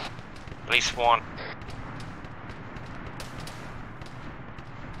northeast. At least one.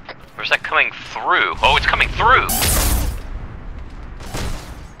 Or is that coming through? Oh, it's coming through!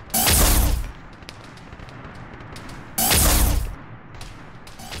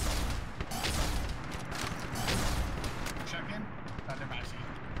 Check in.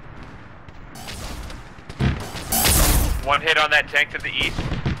 One hit on that tank to the east.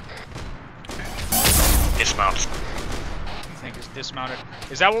 Dismount. Tank is dismounted.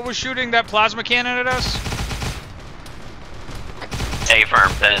 Is that what was shooting that plasma cannon at us?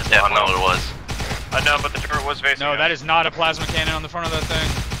 A-firm, that is definitely what it was. No, but the turret was facing No, us. that is not a plasma cannon on the front of that thing.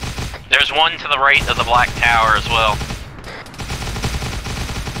 There's one to the right of the black tower as well.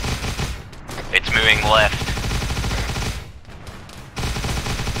 It's moving left.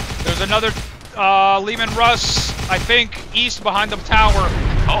 There's another Lehman Russ, I think, east behind the tower.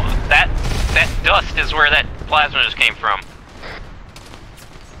 Oh, that dust is where that plasma just came from.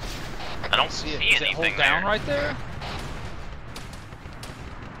 I don't see Is it anything hold down there. right there?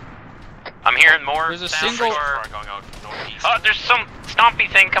 I'm hearing more. There's a sounds single- going out northeast. Oh, there's some stompy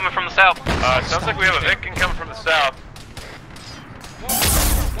thing coming from the south. Sounds like we have a Viking coming from the south.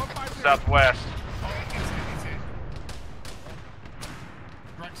 Southwest.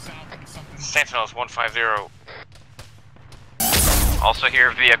 Direct south and something. Sentinels 150. Also hear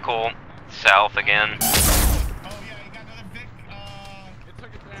a vehicle south again. Oh yeah, you got another Vic. It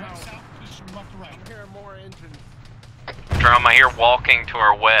took it Direct down. south, position left to right. I'm hearing more engines. Drum, I hear walking to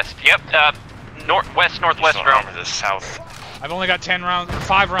our west. Yep, northwest drum. To the south. I've only got 10 rounds, or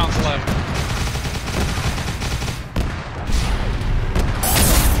 5 rounds left.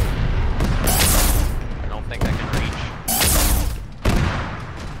 I don't think I can reach.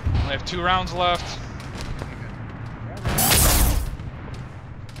 I have 2 rounds left.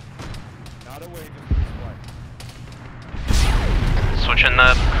 Not away, just flight. Switching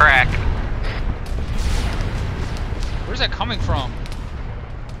the crack. Where's that coming from?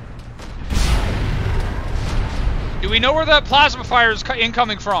 Do we know where that plasma fire is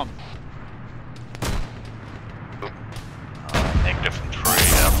incoming from? Negative 3,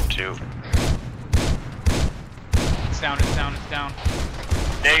 up 2. It's down, it's down, it's down.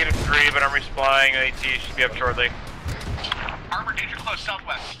 Negative 3, but I'm resupplying. AT should be up shortly. Armor danger close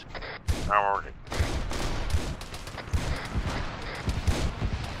southwest. Armor.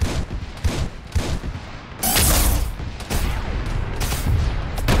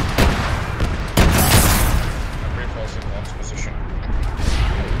 Reinforcing launch position.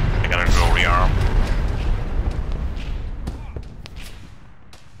 I gotta go rearm.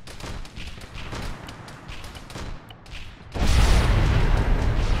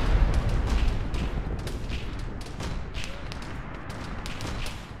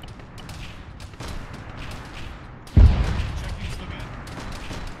 Checking's still good.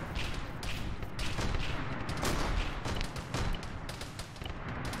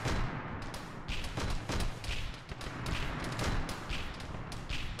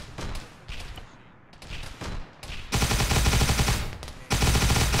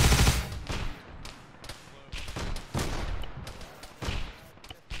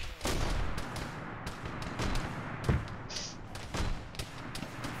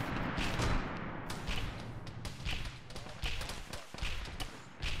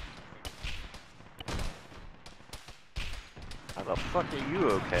 How the fuck are you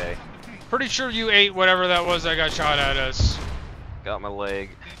okay? Pretty sure you ate whatever that was that got shot at us. Got my leg.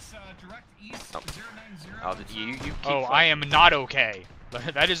 It's direct east, Oh. 090. Oh, you keep Oh, I am not okay.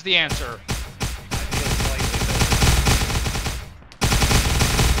 That is the answer.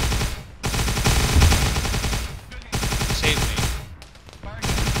 Save me.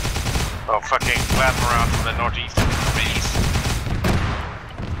 Oh fucking lap around from the northeast of the east.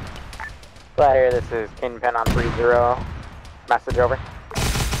 Gladiator, this is Kingpin on 3-0. Message over.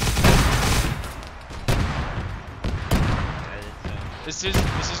 This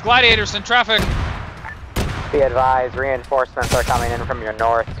is Gladiator, send traffic. Be advised, reinforcements are coming in from your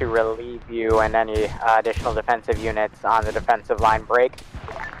north to relieve you and any additional defensive units on the defensive line break.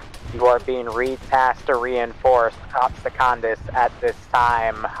 You are being retasked to reinforce Op Secundus at this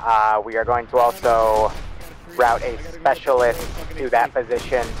time. We are going to also route a specialist to that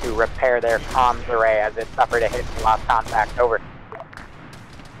position to repair their comms array as it suffered a hit and lost contact. Over.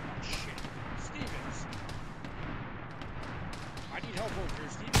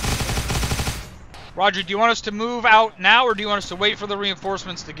 Roger, do you want us to move out now, or do you want us to wait for the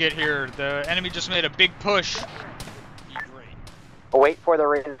reinforcements to get here? The enemy just made a big push. Wait for the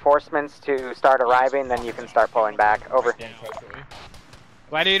reinforcements to start arriving, then you can start pulling back. Over.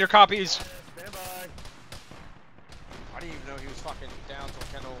 Gladiator copies. Stand by. I didn't even know he was fucking down till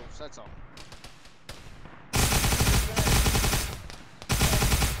Kendall said so.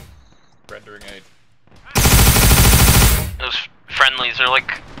 Rendering aid. Those friendlies are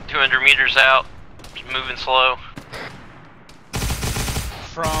like 200 meters out. Moving slow.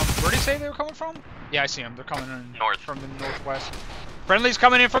 From where did he say they were coming from? Yeah, I see them. They're coming in North. From the northwest. Friendly's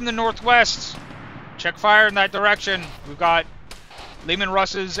coming in from the northwest. Check fire in that direction. We've got Lehman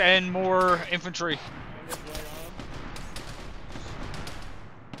Russes and more infantry.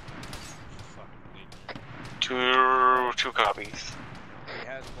 Two copies. He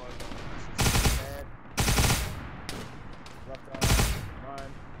has blood on his head. Left arm,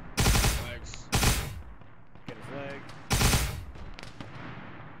 mine. Legs. Get his leg.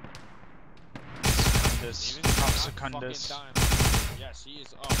 Secundus. Yes, he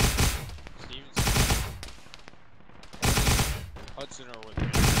is up. Steven's Hudson are with his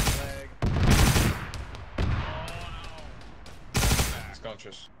leg. He's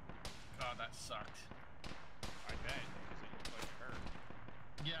conscious. Oh, that sucked. I bet, because he looked like he hurt.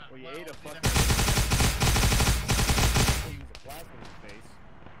 Yeah. Well, you ate a fucking. Use a plasma in his face.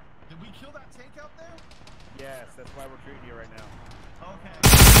 Did we kill that tank out there? Yes, that's why we're treating you right now. Okay.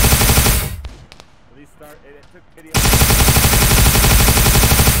 At least start. It took video.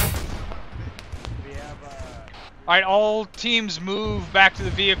 We have Alright, all teams move back to the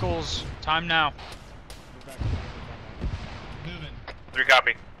vehicles. Time now. Moving. 3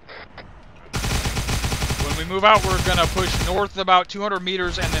 copy. When we move out, we're gonna push north about 200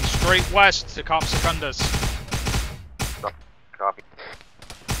 meters and then straight west to Cop Secundus. Copy.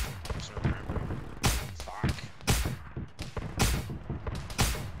 Fuck.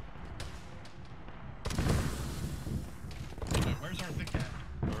 Where's our Vic at?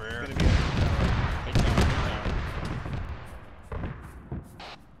 Over here. gonna be.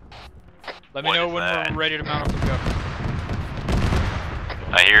 Let me What know is when that? we're ready to mount up and go.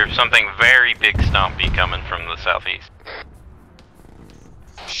 I hear something very big stompy coming from the southeast.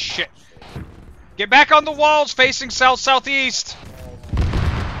 Shit. Get back on the walls facing south-southeast.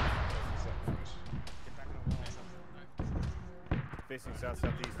 Facing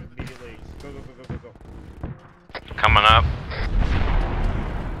south-southeast immediately. Go, go, go, go, go, go. Coming up.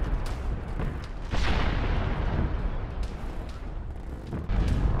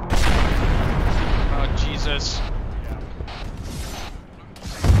 Oh, Jesus. Yeah.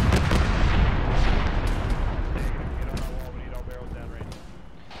 Get on our wall. We need all barrels down range.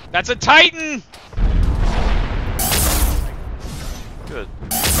 That's a Titan! Good.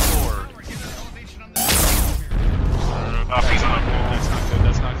 Lord. We're getting an elevation on this. That's not good. That's not good.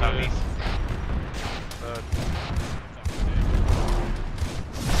 That's not good.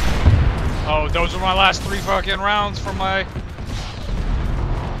 Oh, those are my last 3 fucking rounds from my...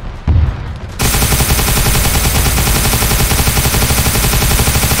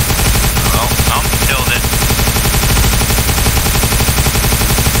 Well, I'm tilted.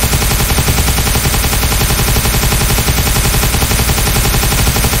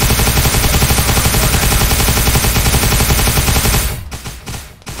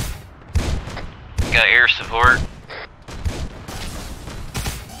 Got air support.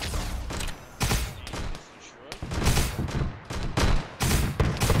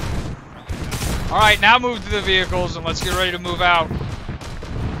 Alright, now move to the vehicles and let's get ready to move out.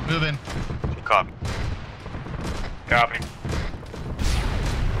 Moving. Copy. Copy.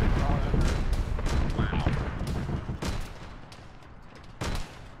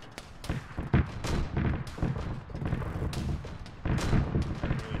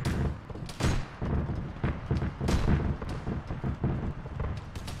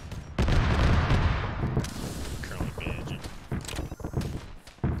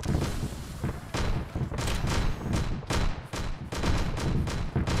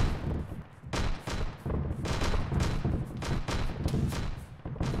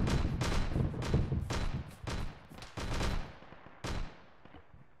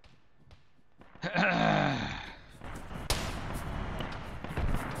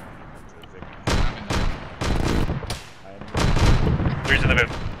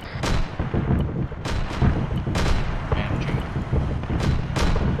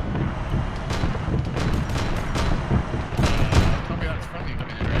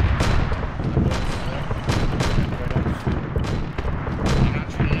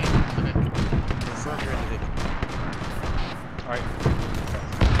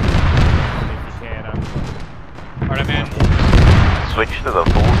 switch to the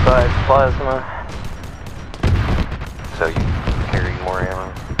full-size plasma so you carry more ammo?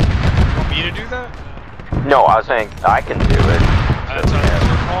 You want me to do that? No, I was saying I can do it. That's your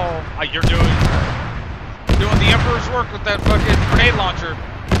call. You're doing the Emperor's work with that fucking grenade launcher.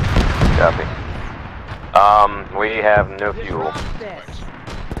 Copy. We have no fuel.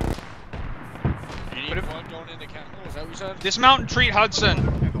 You need one going into Canada, is that what you said? Dismount and treat Hudson.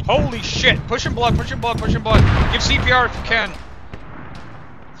 Holy shit. Push him blood, push him blood, push him blood. Give CPR if you can.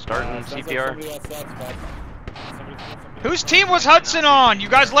 Starting CPR. Whose team was Hudson on? You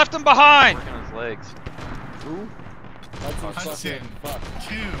guys left him behind. Working on his legs. Who? Hudson.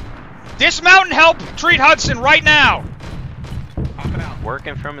 2. Dismount and help treat Hudson right now. Popping out.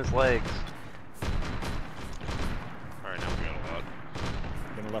 Working from his legs. Alright, now we got a lot.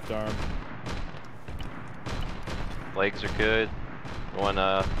 In the left arm. Legs are good. One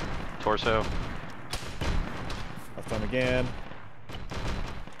torso. Left arm again.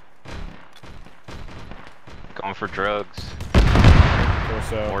 Going for drugs.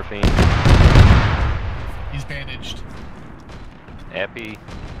 Torso. Morphine. He's bandaged. Epi.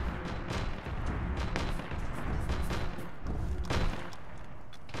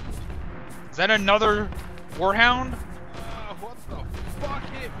 Is that another Warhound? What the fuck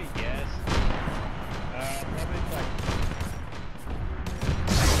hit me? Yes. Probably like.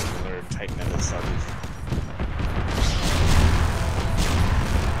 They're tightening the subbies.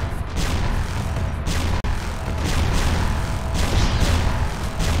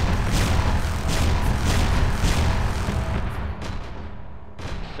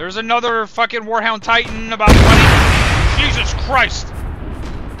 There's another fucking Warhound Titan about 20. Jesus Christ!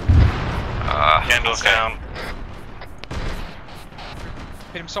 Candles down.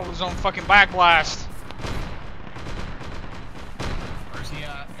 Hit himself with his own fucking back blast. Where's he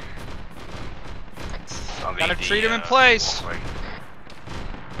at? Gotta treat him in place.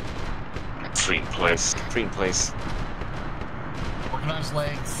 Treat in place. Treat in place. Working on his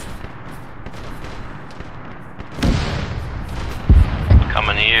legs.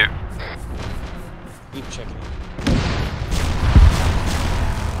 Coming to you. Keep checking.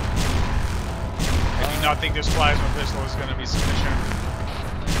 I do not think this plasma pistol is gonna be sufficient.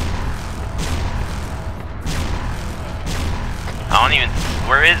 I don't even.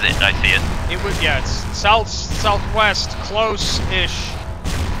 Where is it? I see it. It would, yeah, it's southwest, close-ish.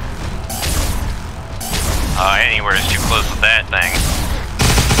 Anywhere is too close with that thing.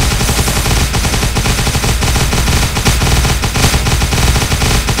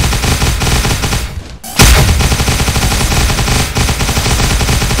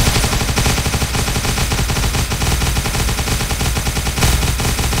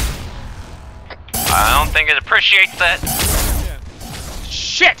 I don't think it appreciates that.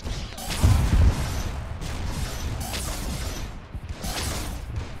 Shit!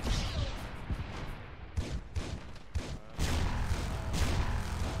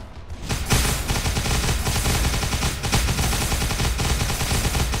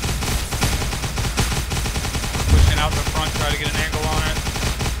 Pushing out the front, try to get an angle on it.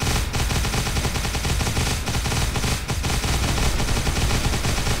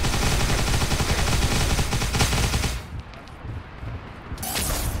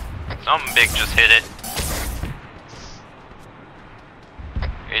 Something big just hit it.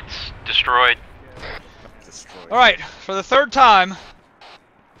 It's destroyed. Alright, for the third time,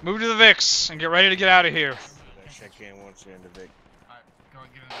 move to the VIX and get ready to get out of here. Check in once you're in the Vic. Alright, go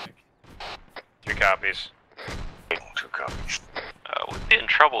and get in the Vic. 2 copies. 2 copies. We'd be in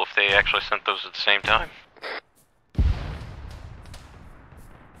trouble if they actually sent those at the same time.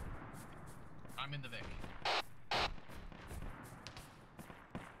 I'm in the Vic.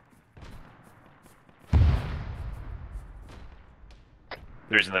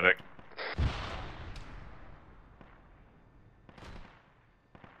 There's in the Vic.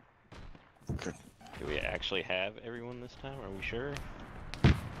 Do we actually have everyone this time? Are we sure?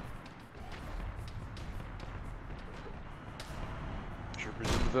 Troopers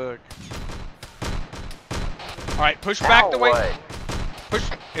in the Vic. Alright, push back the way. What?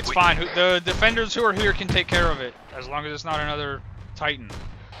 Push. It's fine. The defenders who are here can take care of it, as long as it's not another Titan.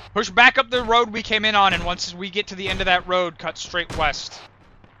 Push back up the road we came in on, and once we get to the end of that road, cut straight west.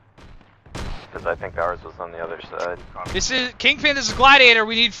 Because I think ours was on the other side. This is Kingpin. This is Gladiator.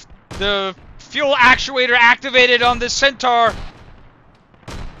 We need the fuel actuator activated on this Centaur.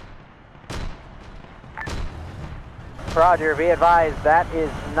 Roger, be advised, that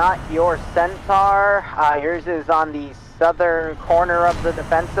is not your Centaur. Yours is on the southern corner of the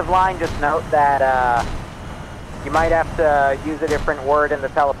defensive line. Just note that you might have to use a different word in the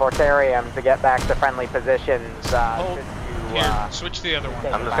teleportarium to get back to friendly positions. Here, switch to the other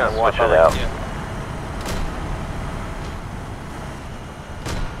one. I'm just gonna switch it out. Yeah.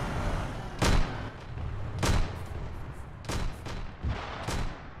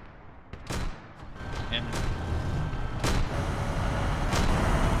 And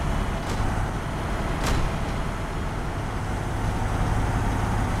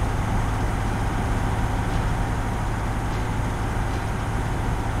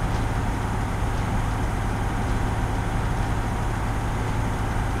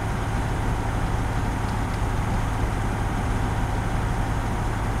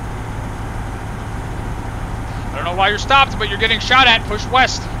I don't know why you're stopped, but you're getting shot at. Push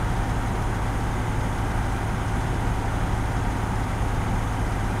west.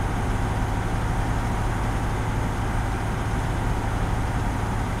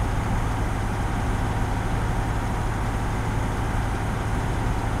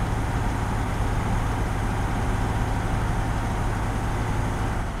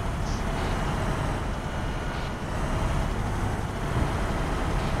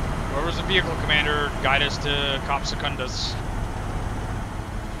 Whoever's the vehicle commander, guide us to Cop Secundas.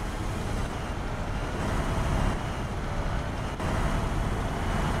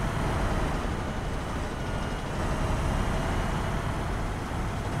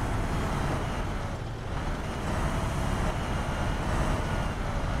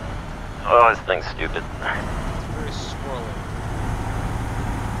 Oh, this thing's stupid. Very swirly.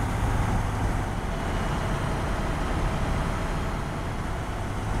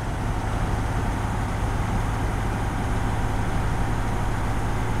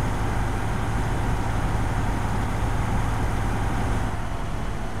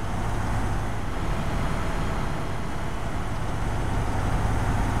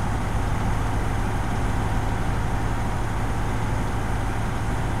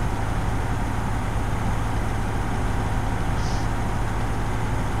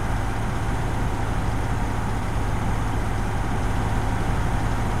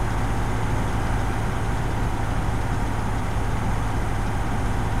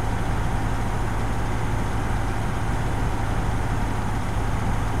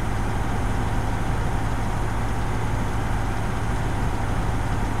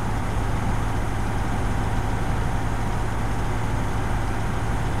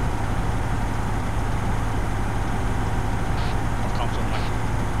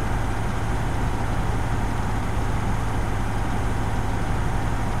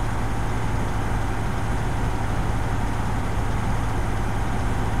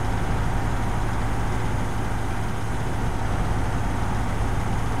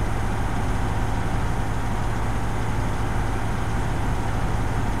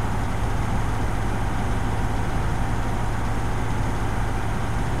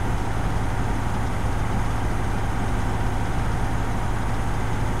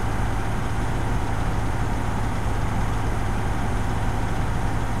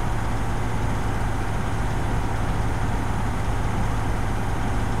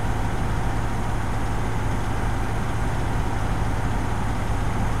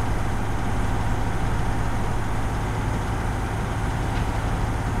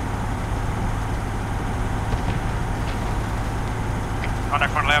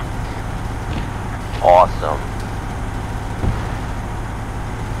 Contact front left. Awesome.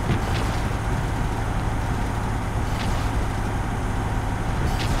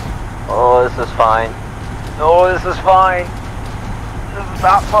 Oh, this is fine. No, this is fine. This is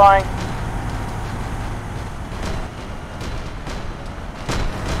not fine.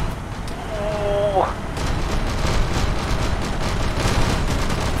 Oh.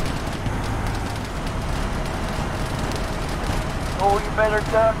 Oh, you better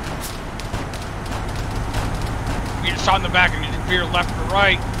duck. You get shot in the back and you can veer left or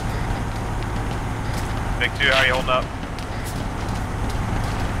right. Big 2, how you holding up?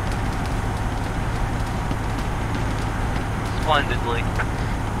 Splendidly.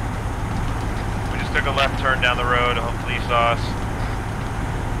 We just took a left turn down the road. Hopefully you saw us.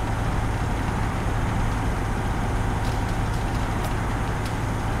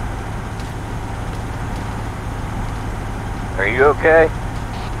 Are you okay?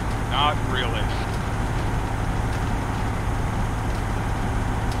 Not really.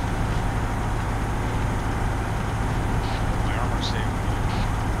 My armor's safe.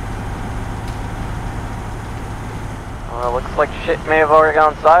 Looks like shit may have already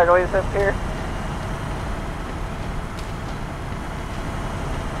gone sideways up here.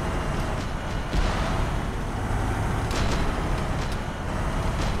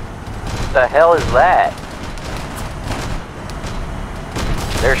 What the hell is that?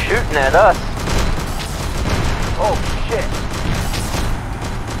 They're shooting at us. Oh shit.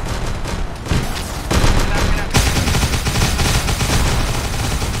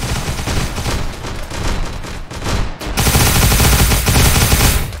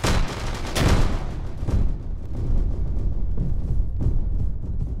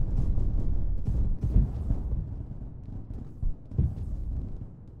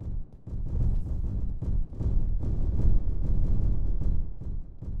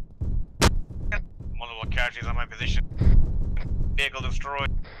 casualties on my position. Vehicle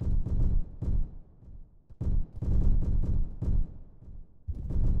destroyed.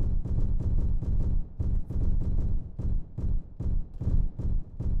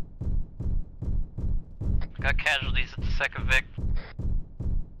 Got casualties at the second Vic. Most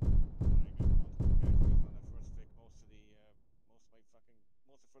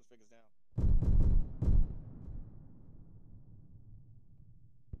of the first Vic is down.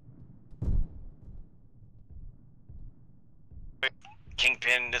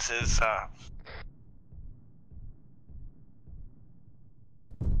 Kingpin, this is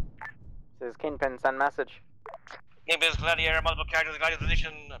This is Kingpin, send message. Kingpin's Gladiator, multiple casualties, Gladiator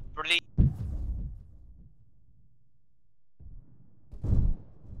position, release.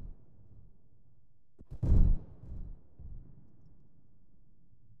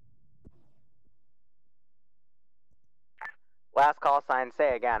 Last call sign,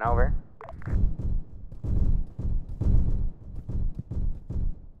 say again, over.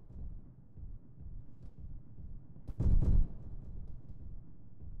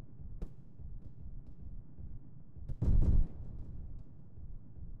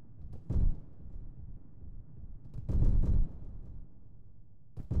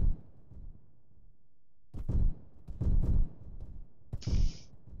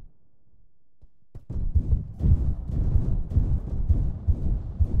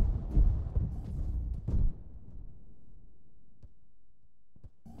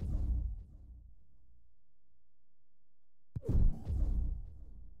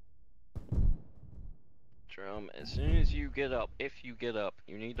 Drum, as soon as you get up, if you get up,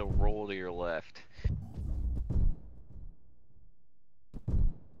 you need to roll to your left.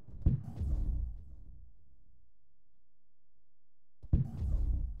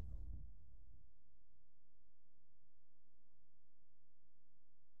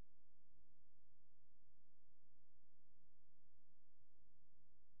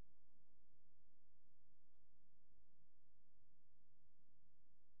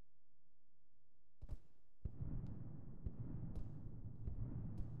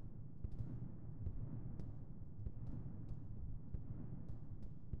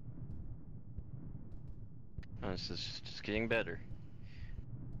 This is just getting better.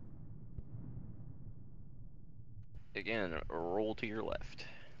 Again, roll to your left.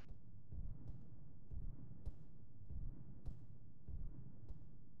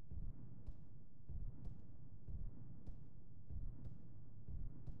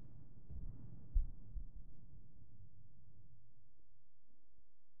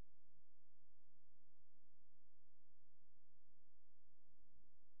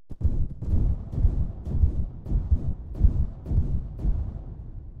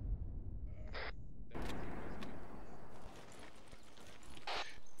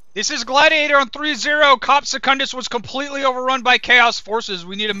 This is Gladiator on 3-0. Cop Secundus was completely overrun by Chaos Forces.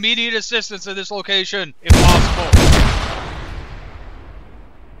 We need immediate assistance at this location, if possible.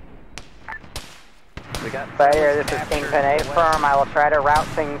 We got Failure, this is Kingpin 8 firm. I will try to route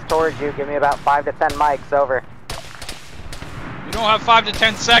things towards you. Give me about 5 to 10 mics, over. We don't have 5 to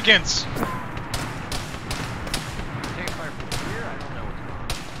 10 seconds.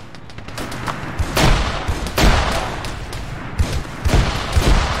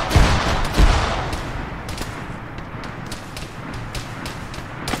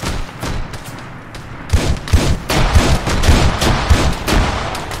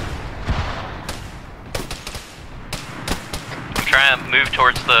 Try and move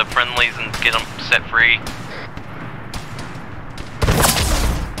towards the friendlies and get them set free.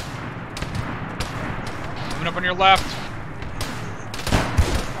 Moving up on your left.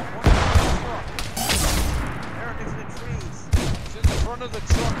 Eric is in the trees. It's in the front of the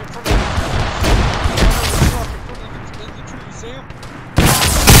truck, in front of the truck. In front of the trees, see him?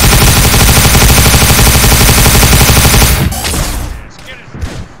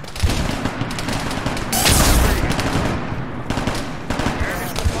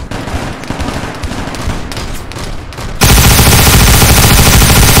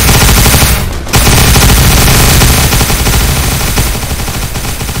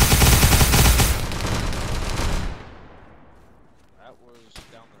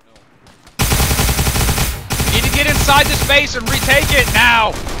 Inside this base and retake it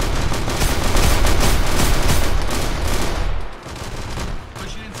now!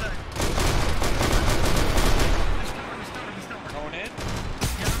 Push it inside. Going in?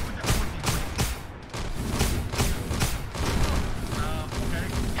 Yeah, okay.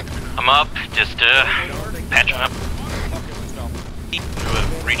 I'm up, just patching up. Okay, let's go.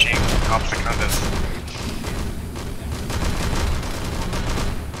 Reaching Cop Secundus.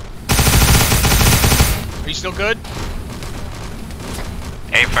 you still good?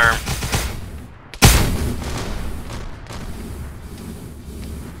 A firm.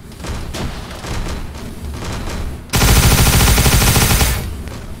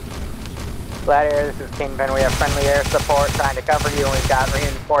 Gladiator, this is Kingpin. We have friendly air support trying to cover you, and we've got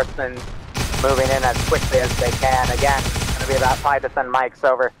reinforcements moving in as quickly as they can. Again, it's going to be about 5 to 10 mics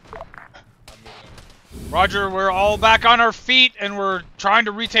over. Roger, we're all back on our feet, and we're trying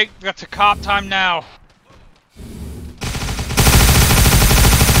to retake the cop time now.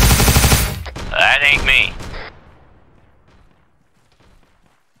 That ain't me.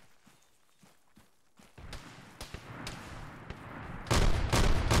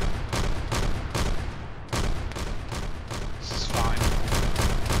 This is fine.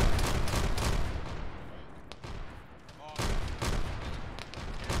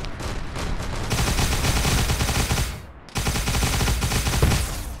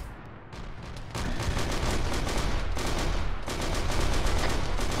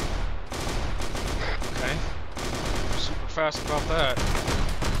 Okay. Super fast about that.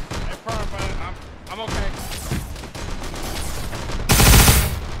 Hey, I'm okay.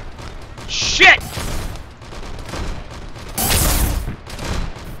 Shit!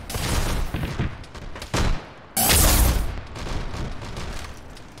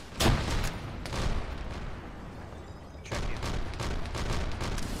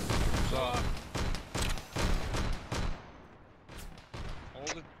 Hold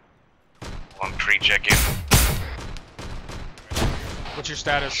it. 1-3 check-in. What's your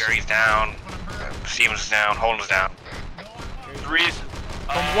status? Jerry's down. Stevens is down. Holden's down. 3's.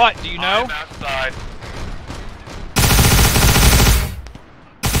 From what? Do you know? I'm outside.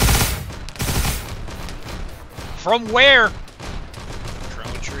 From where?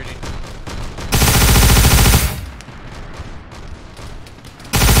 Trail retreating.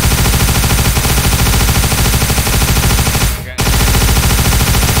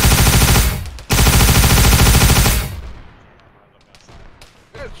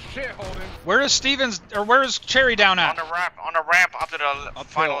 Good shit, Holden. Where is Stevens, or where is Cherry down at? On the ramp up to the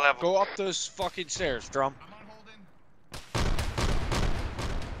final level. Go up those fucking stairs, Drum.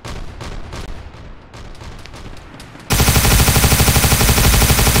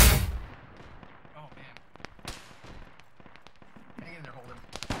 Oh man. Hang in there, Holden.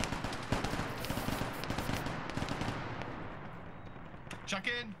 Check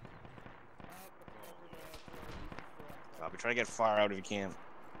in. I'll be trying to get far out if you can.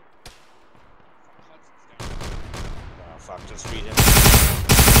 Oh fuck, just feed him.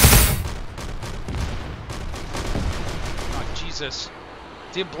 Oh, Jesus.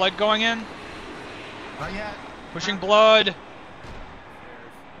 Do you have blood going in? Not yet. Pushing blood.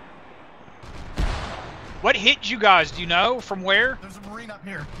 What hit you guys? Do you know? From where? There's a Marine up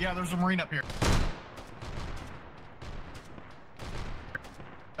here. Yeah, there's a Marine up here.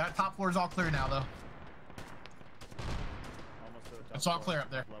 That top floor is all clear now, though. It's all clear up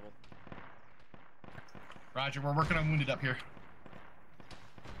there. Roger, we're working on wounded up here.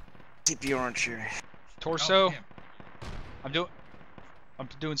 CPR on Cherry. Torso. Oh, damn. I'm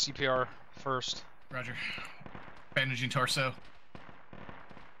doing CPR first. Roger. Bandaging torso.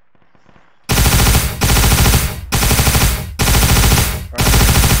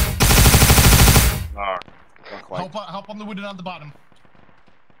 Oh, not quite. Help on the wounded on the bottom.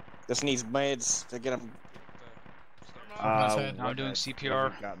 This needs meds to get him. I'm doing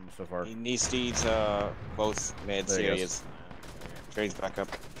CPR. Gotten so far. He needs both meds There he goes. areas. Cherry's back up.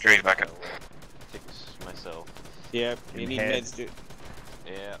 Jerry's back up. Fix myself. Yeah, you In need head. meds, dude.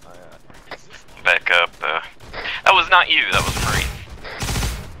 Yeah, Back up. That was not you. That was Marine.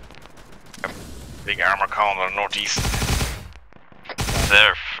 Big armor column on the northeast. Is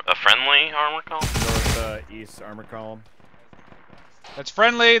there a friendly armor column? Northeast armor column. That's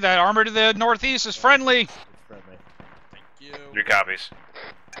friendly. That armor to the northeast is friendly. It's friendly. Thank you. 3 copies.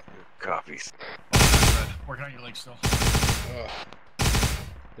 Copies. Working on your legs still.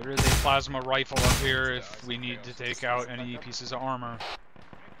 There is a plasma rifle up here if we need to take out any pieces of armor.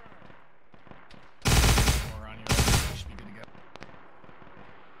 We're on your legs. You should be good to go.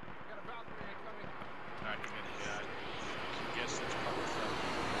 Alright, you're good. Guess it's cover from.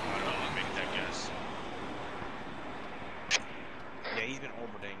 I don't know. I'll make that guess. Yeah, he's been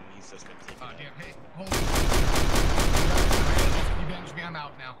orbiting. He's just been taking out. Damn, hey, hold it. You bandaged me, I'm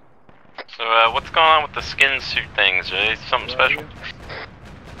out now. So, what's going on with the skin suit things? Are they something special?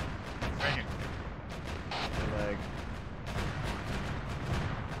 Right here. Leg.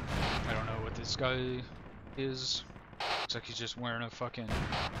 I don't know what this guy is. Looks like he's just wearing a fucking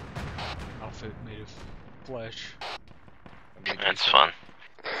outfit made of flesh. That's fun.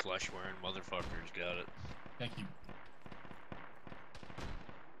 Flesh wearing motherfuckers got it. Thank you.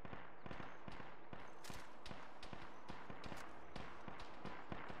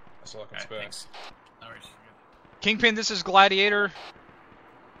 That's all I can Alright, spare. thanks. No worries. Kingpin, this is Gladiator.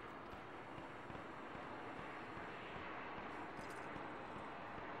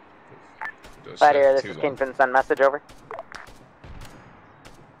 Gladiator, this is Kingpin. Send message over.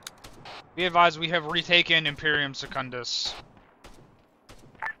 Be advised, we have retaken Imperium Secundus.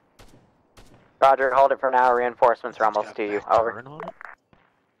 Roger, hold it for now. Reinforcements are almost to you. Over.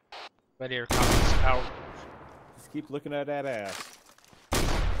 Gladiator comes out. Just keep looking at that ass.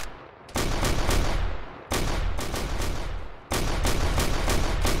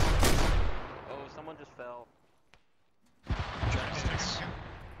 Oh, someone just fell.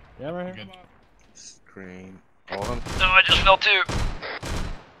 Yeah, right here. Screen. Hold on. No, I just fell too.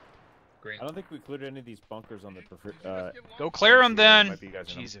 Green. I don't think we cleared any of these bunkers on the Go clear them then. Might be you guys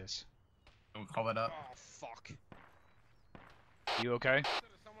in them. Jesus. We'll call that up. Oh, fuck. You okay?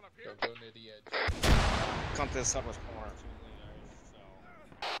 Go near the edge. Come to the southwest corner.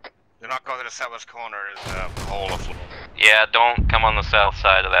 Do not go to the southwest corner. There's a hole of. Yeah, don't come on the south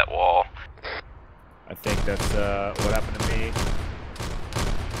side of that wall. I think that's what happened to me.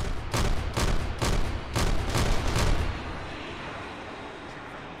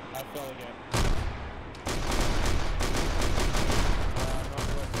 I fell again.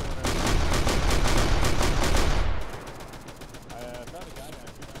 Northwest corner. I found a guy now.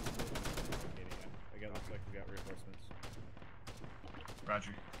 Again, looks like we got reinforcements.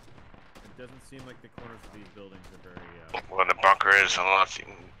 Roger. It doesn't seem like the corners of these buildings are very. Well, the bunker is unlocked.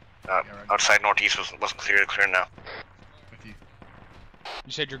 Outside northeast wasn't clear. Clear now. With you.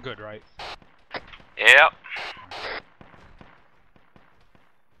 You said you're good, right? Yep.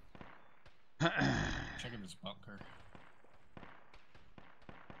 Checking this bunker.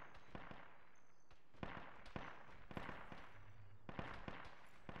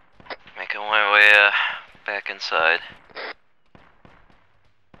 Making my way back inside.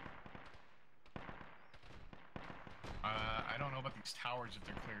 I don't know about these towers if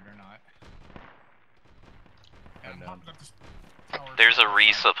they're cleared or not. Yeah, I'm pumping up this tower. There's a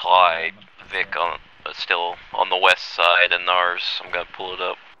resupply Vic on still on the west side and ours. I'm gonna pull it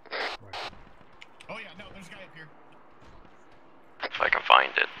up Oh yeah, no, there's a guy up here. if I can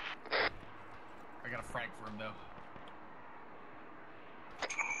find it. I got a frag for him though.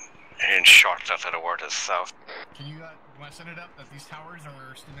 And shots outside of where to the south. Can you want to send it up that these towers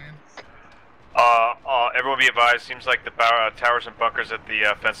are still manned? Everyone be advised, seems like the towers and bunkers at the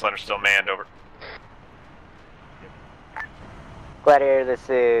fence line are still manned, over. Gladiator, this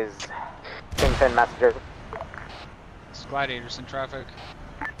is Kingpin Messenger. It's Gladiators in traffic.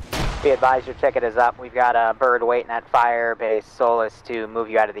 Be advised, your ticket is up. We've got a bird waiting at Firebase Solus to move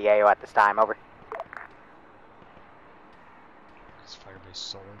you out of the AO at this time. Over. It's Firebase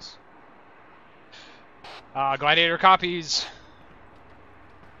Solus. Gladiator copies.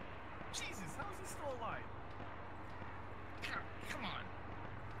 Jesus, how is he still alive? Come on.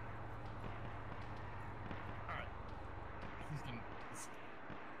 Alright. He's gonna...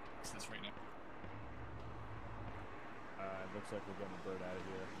 What's this right now? It looks like we're getting the bird out of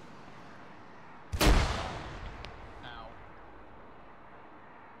here. Ow.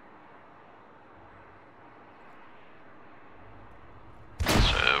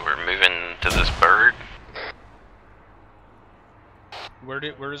 So we're moving to this bird.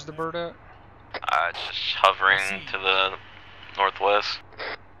 Where is the bird at? It's just hovering to the northwest.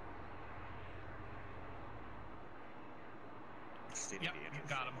 Yep,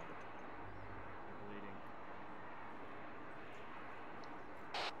 got him.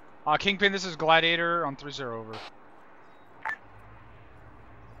 Kingpin, this is Gladiator on 3-0, over.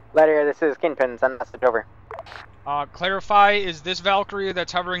 Gladiator, this is Kingpin. Send message over. Clarify, is this Valkyrie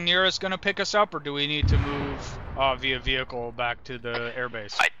that's hovering near us gonna pick us up, or do we need to move via vehicle back to the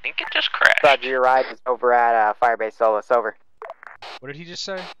airbase? I think it just crashed. Roger, your ride is over at Firebase Solus. Over. What did he just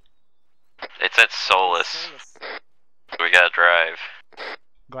say? It's at Solus. We gotta drive.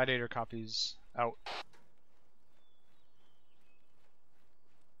 Gladiator copies out.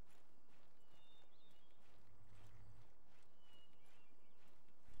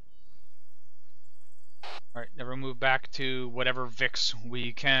 Alright, everyone move back to whatever VIX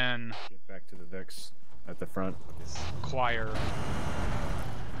we can Get back to the VIX at the front. acquire.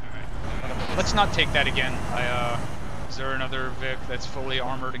 Let's not take that again. Is there another VIC that's fully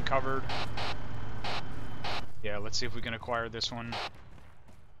armored and covered? Yeah, let's see if we can acquire this one.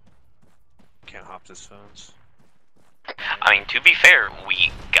 Can't hop this fence. I mean, to be fair,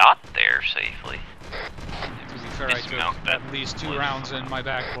 we got there safely. To be fair, I took at least 2 rounds in my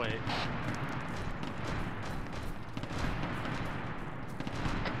backplate.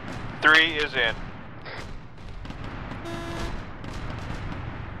 3 is in.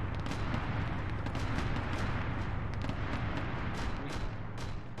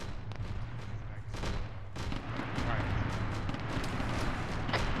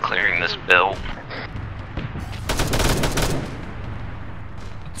 Clearing this belt.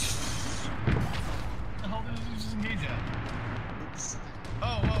 The hell did you just engage at?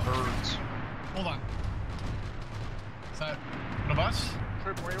 Oh, Birds. hold on. Is that one of us?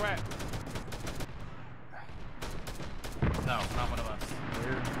 Trip, where you at? No, not one of us.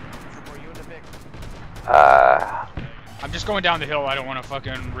 Trip, where you in the Vic? I'm just going down the hill. I don't want to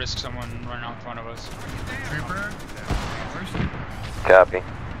fucking risk someone running out in front of us. Trooper? Where's Copy.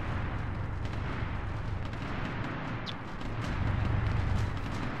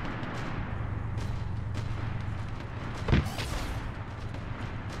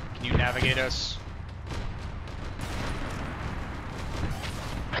 Can you navigate us?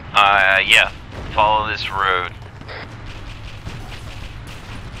 Yeah. Follow this road.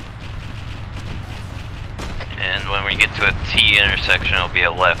 And when we get to a T intersection, it'll be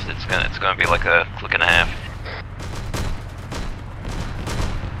a left. It's gonna be like a click and a half.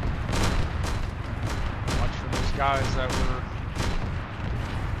 Watch for those guys that were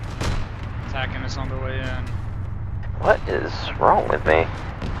attacking us on the way in. What is wrong with me?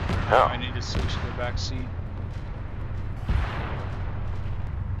 Oh. I need to switch to the back seat.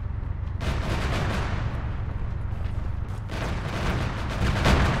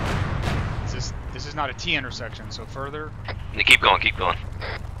 This is not a T intersection, so further. Keep going, keep going.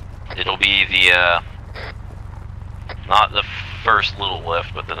 It'll be the not the first little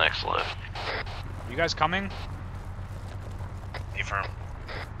left, but the next left. You guys coming? Affirm.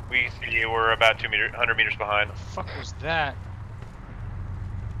 You were about 100 meters behind. What the fuck was that?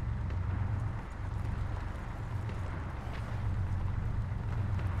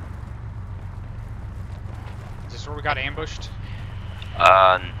 Is this where we got ambushed?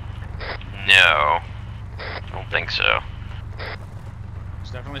 No. Don't think so.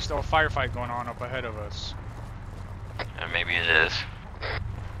 There's definitely still a firefight going on up ahead of us. And maybe it is.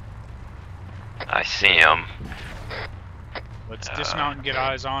 I see him. Let's dismount and get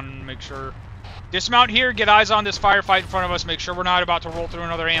eyes on, make sure. Dismount here, get eyes on this firefight in front of us, make sure we're not about to roll through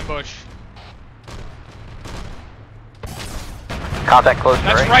another ambush. Contact close to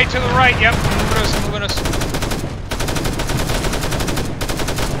That's right to the right, yep, moving us.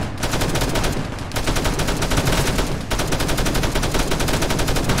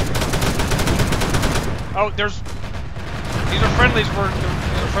 Oh, these are friendlies. These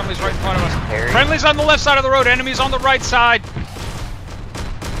are friendlies right in front of us. Harry. Friendlies on the left side of the road. Enemies on the right side.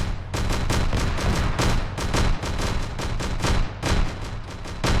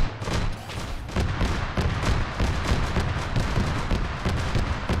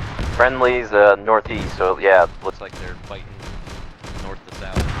 Friendly's northeast, so yeah, looks like they're fighting north to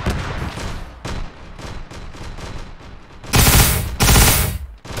south.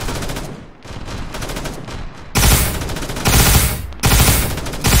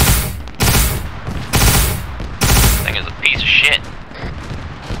 Thing is a piece of shit.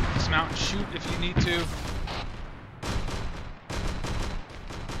 Dismount and shoot if you need to.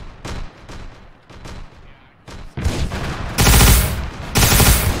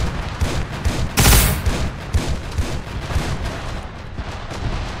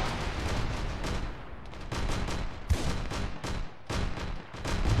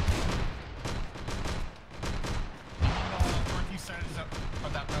 northeast side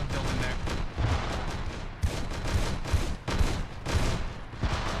of that road building there.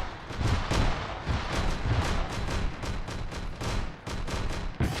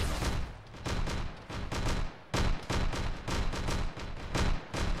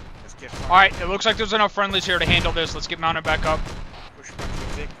 Alright, it looks like there's enough friendlies here to handle this. Let's get mounted back up. Push back to the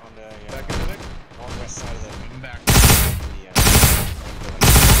Vic on the Back in the Vic? northwest side of the Back.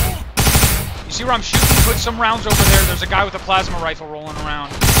 You see where I'm shooting? Put some rounds over there. There's a guy with a plasma rifle rolling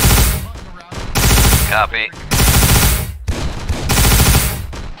around. Copy.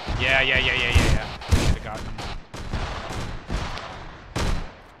 Yeah. Should have gotten him.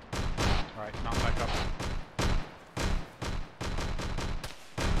 Alright, mount back up.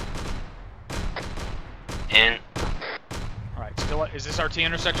 In. Alright, still, is this our T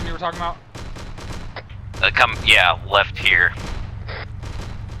intersection you were talking about? Yeah, left here.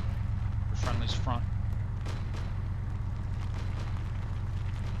 The friendly's front.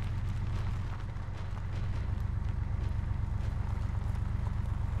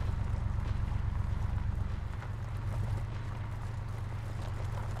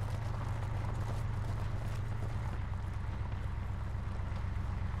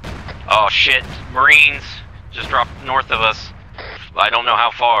 Oh shit, Marines just dropped north of us. I don't know how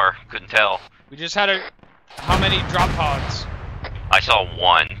far, couldn't tell. We just had a... How many drop pods? I saw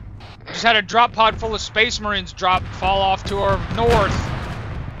one. We just had a drop pod full of Space Marines fall off to our north.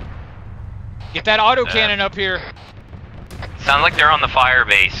 Get that autocannon up here. Sounds like they're on the fire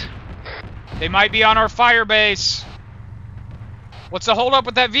base. They might be on our fire base. What's the hold up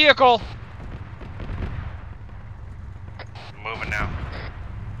with that vehicle? Moving now.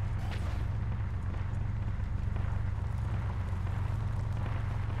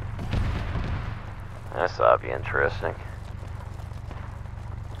 This ought to be interesting.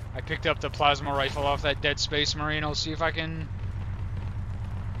 I picked up the plasma rifle off that dead Space Marine. I'll see if I can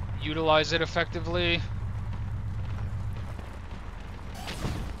utilize it effectively.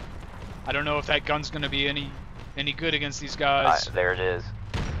 I don't know if that gun's gonna be any good against these guys. There it is.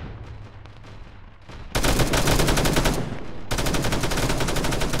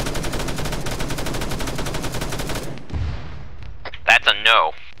 That's a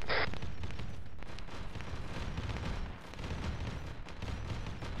no.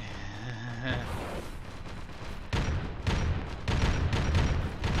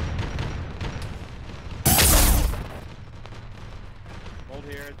 Hold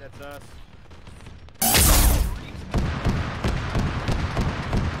here, that's us.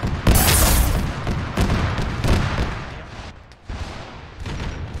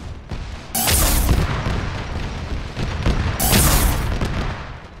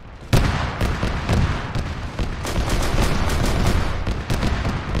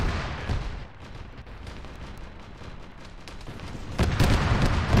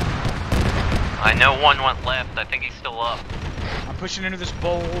 I know one went left. I think he's still up. I'm pushing into this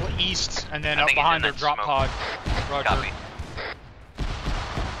bowl east and then I up think he's behind in their that drop smoke. pod. Roger. Copy.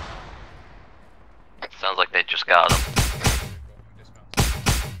 Sounds like they just got him.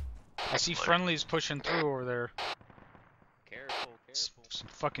 I see friendlies pushing through over there. Careful, careful. Some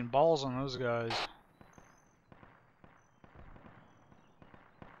fucking balls on those guys.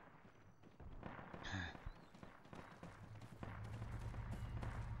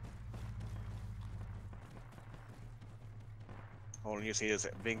 All you see is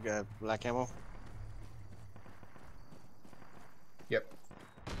big black ammo. Yep.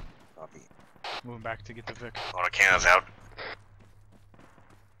 Copy. Moving back to get the Vic. Autocannon's out.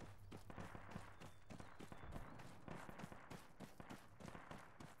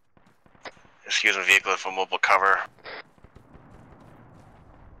 Just using vehicle for mobile cover.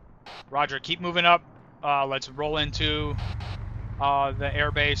 Roger, keep moving up. Let's roll into the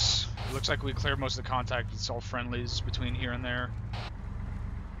airbase. It looks like we cleared most of the contact. It's all friendlies between here and there.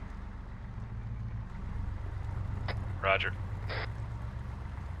 Roger.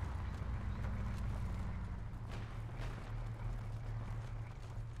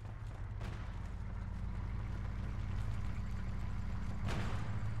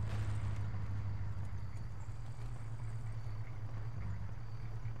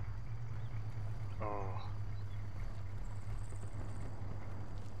 Oh.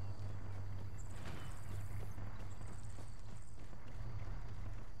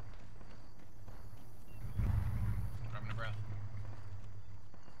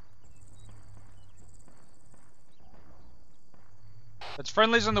 That's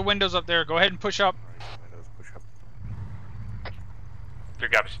friendlies on the windows up there. Go ahead and push up. Windows push up. 3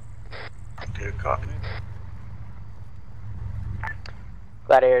 copies. Good copy.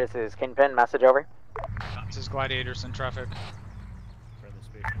 Gladiator, this is Kingpin. Message over. This is Gladiators in traffic. Friendly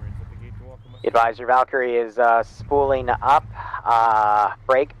Space Marines at the gate to welcome us. Advise your Valkyrie is spooling up.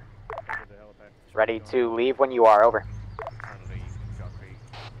 Brake. Ready to leave when you are. Over.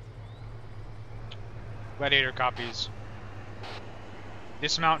 Gladiator copies.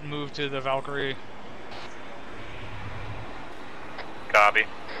 Dismount and move to the Valkyrie. Copy.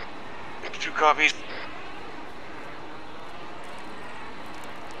 2 copies.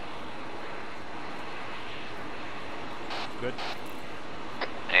 Good.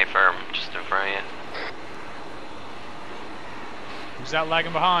 Hey, firm, just in front of you. Who's that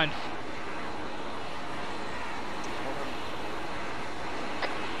lagging behind?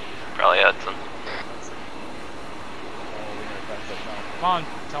 Probably Hudson. Come on,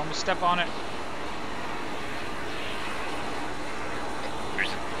 tell him to step on it.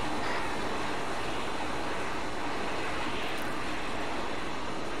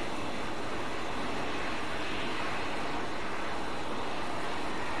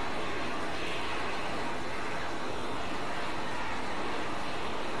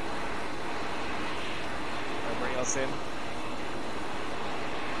 Everybody else in?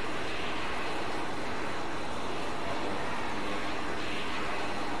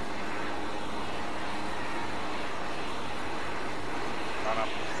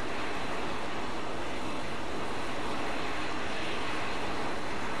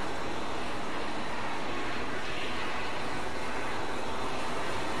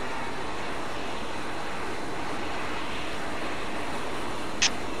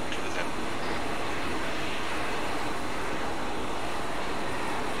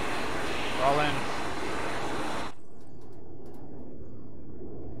 All in.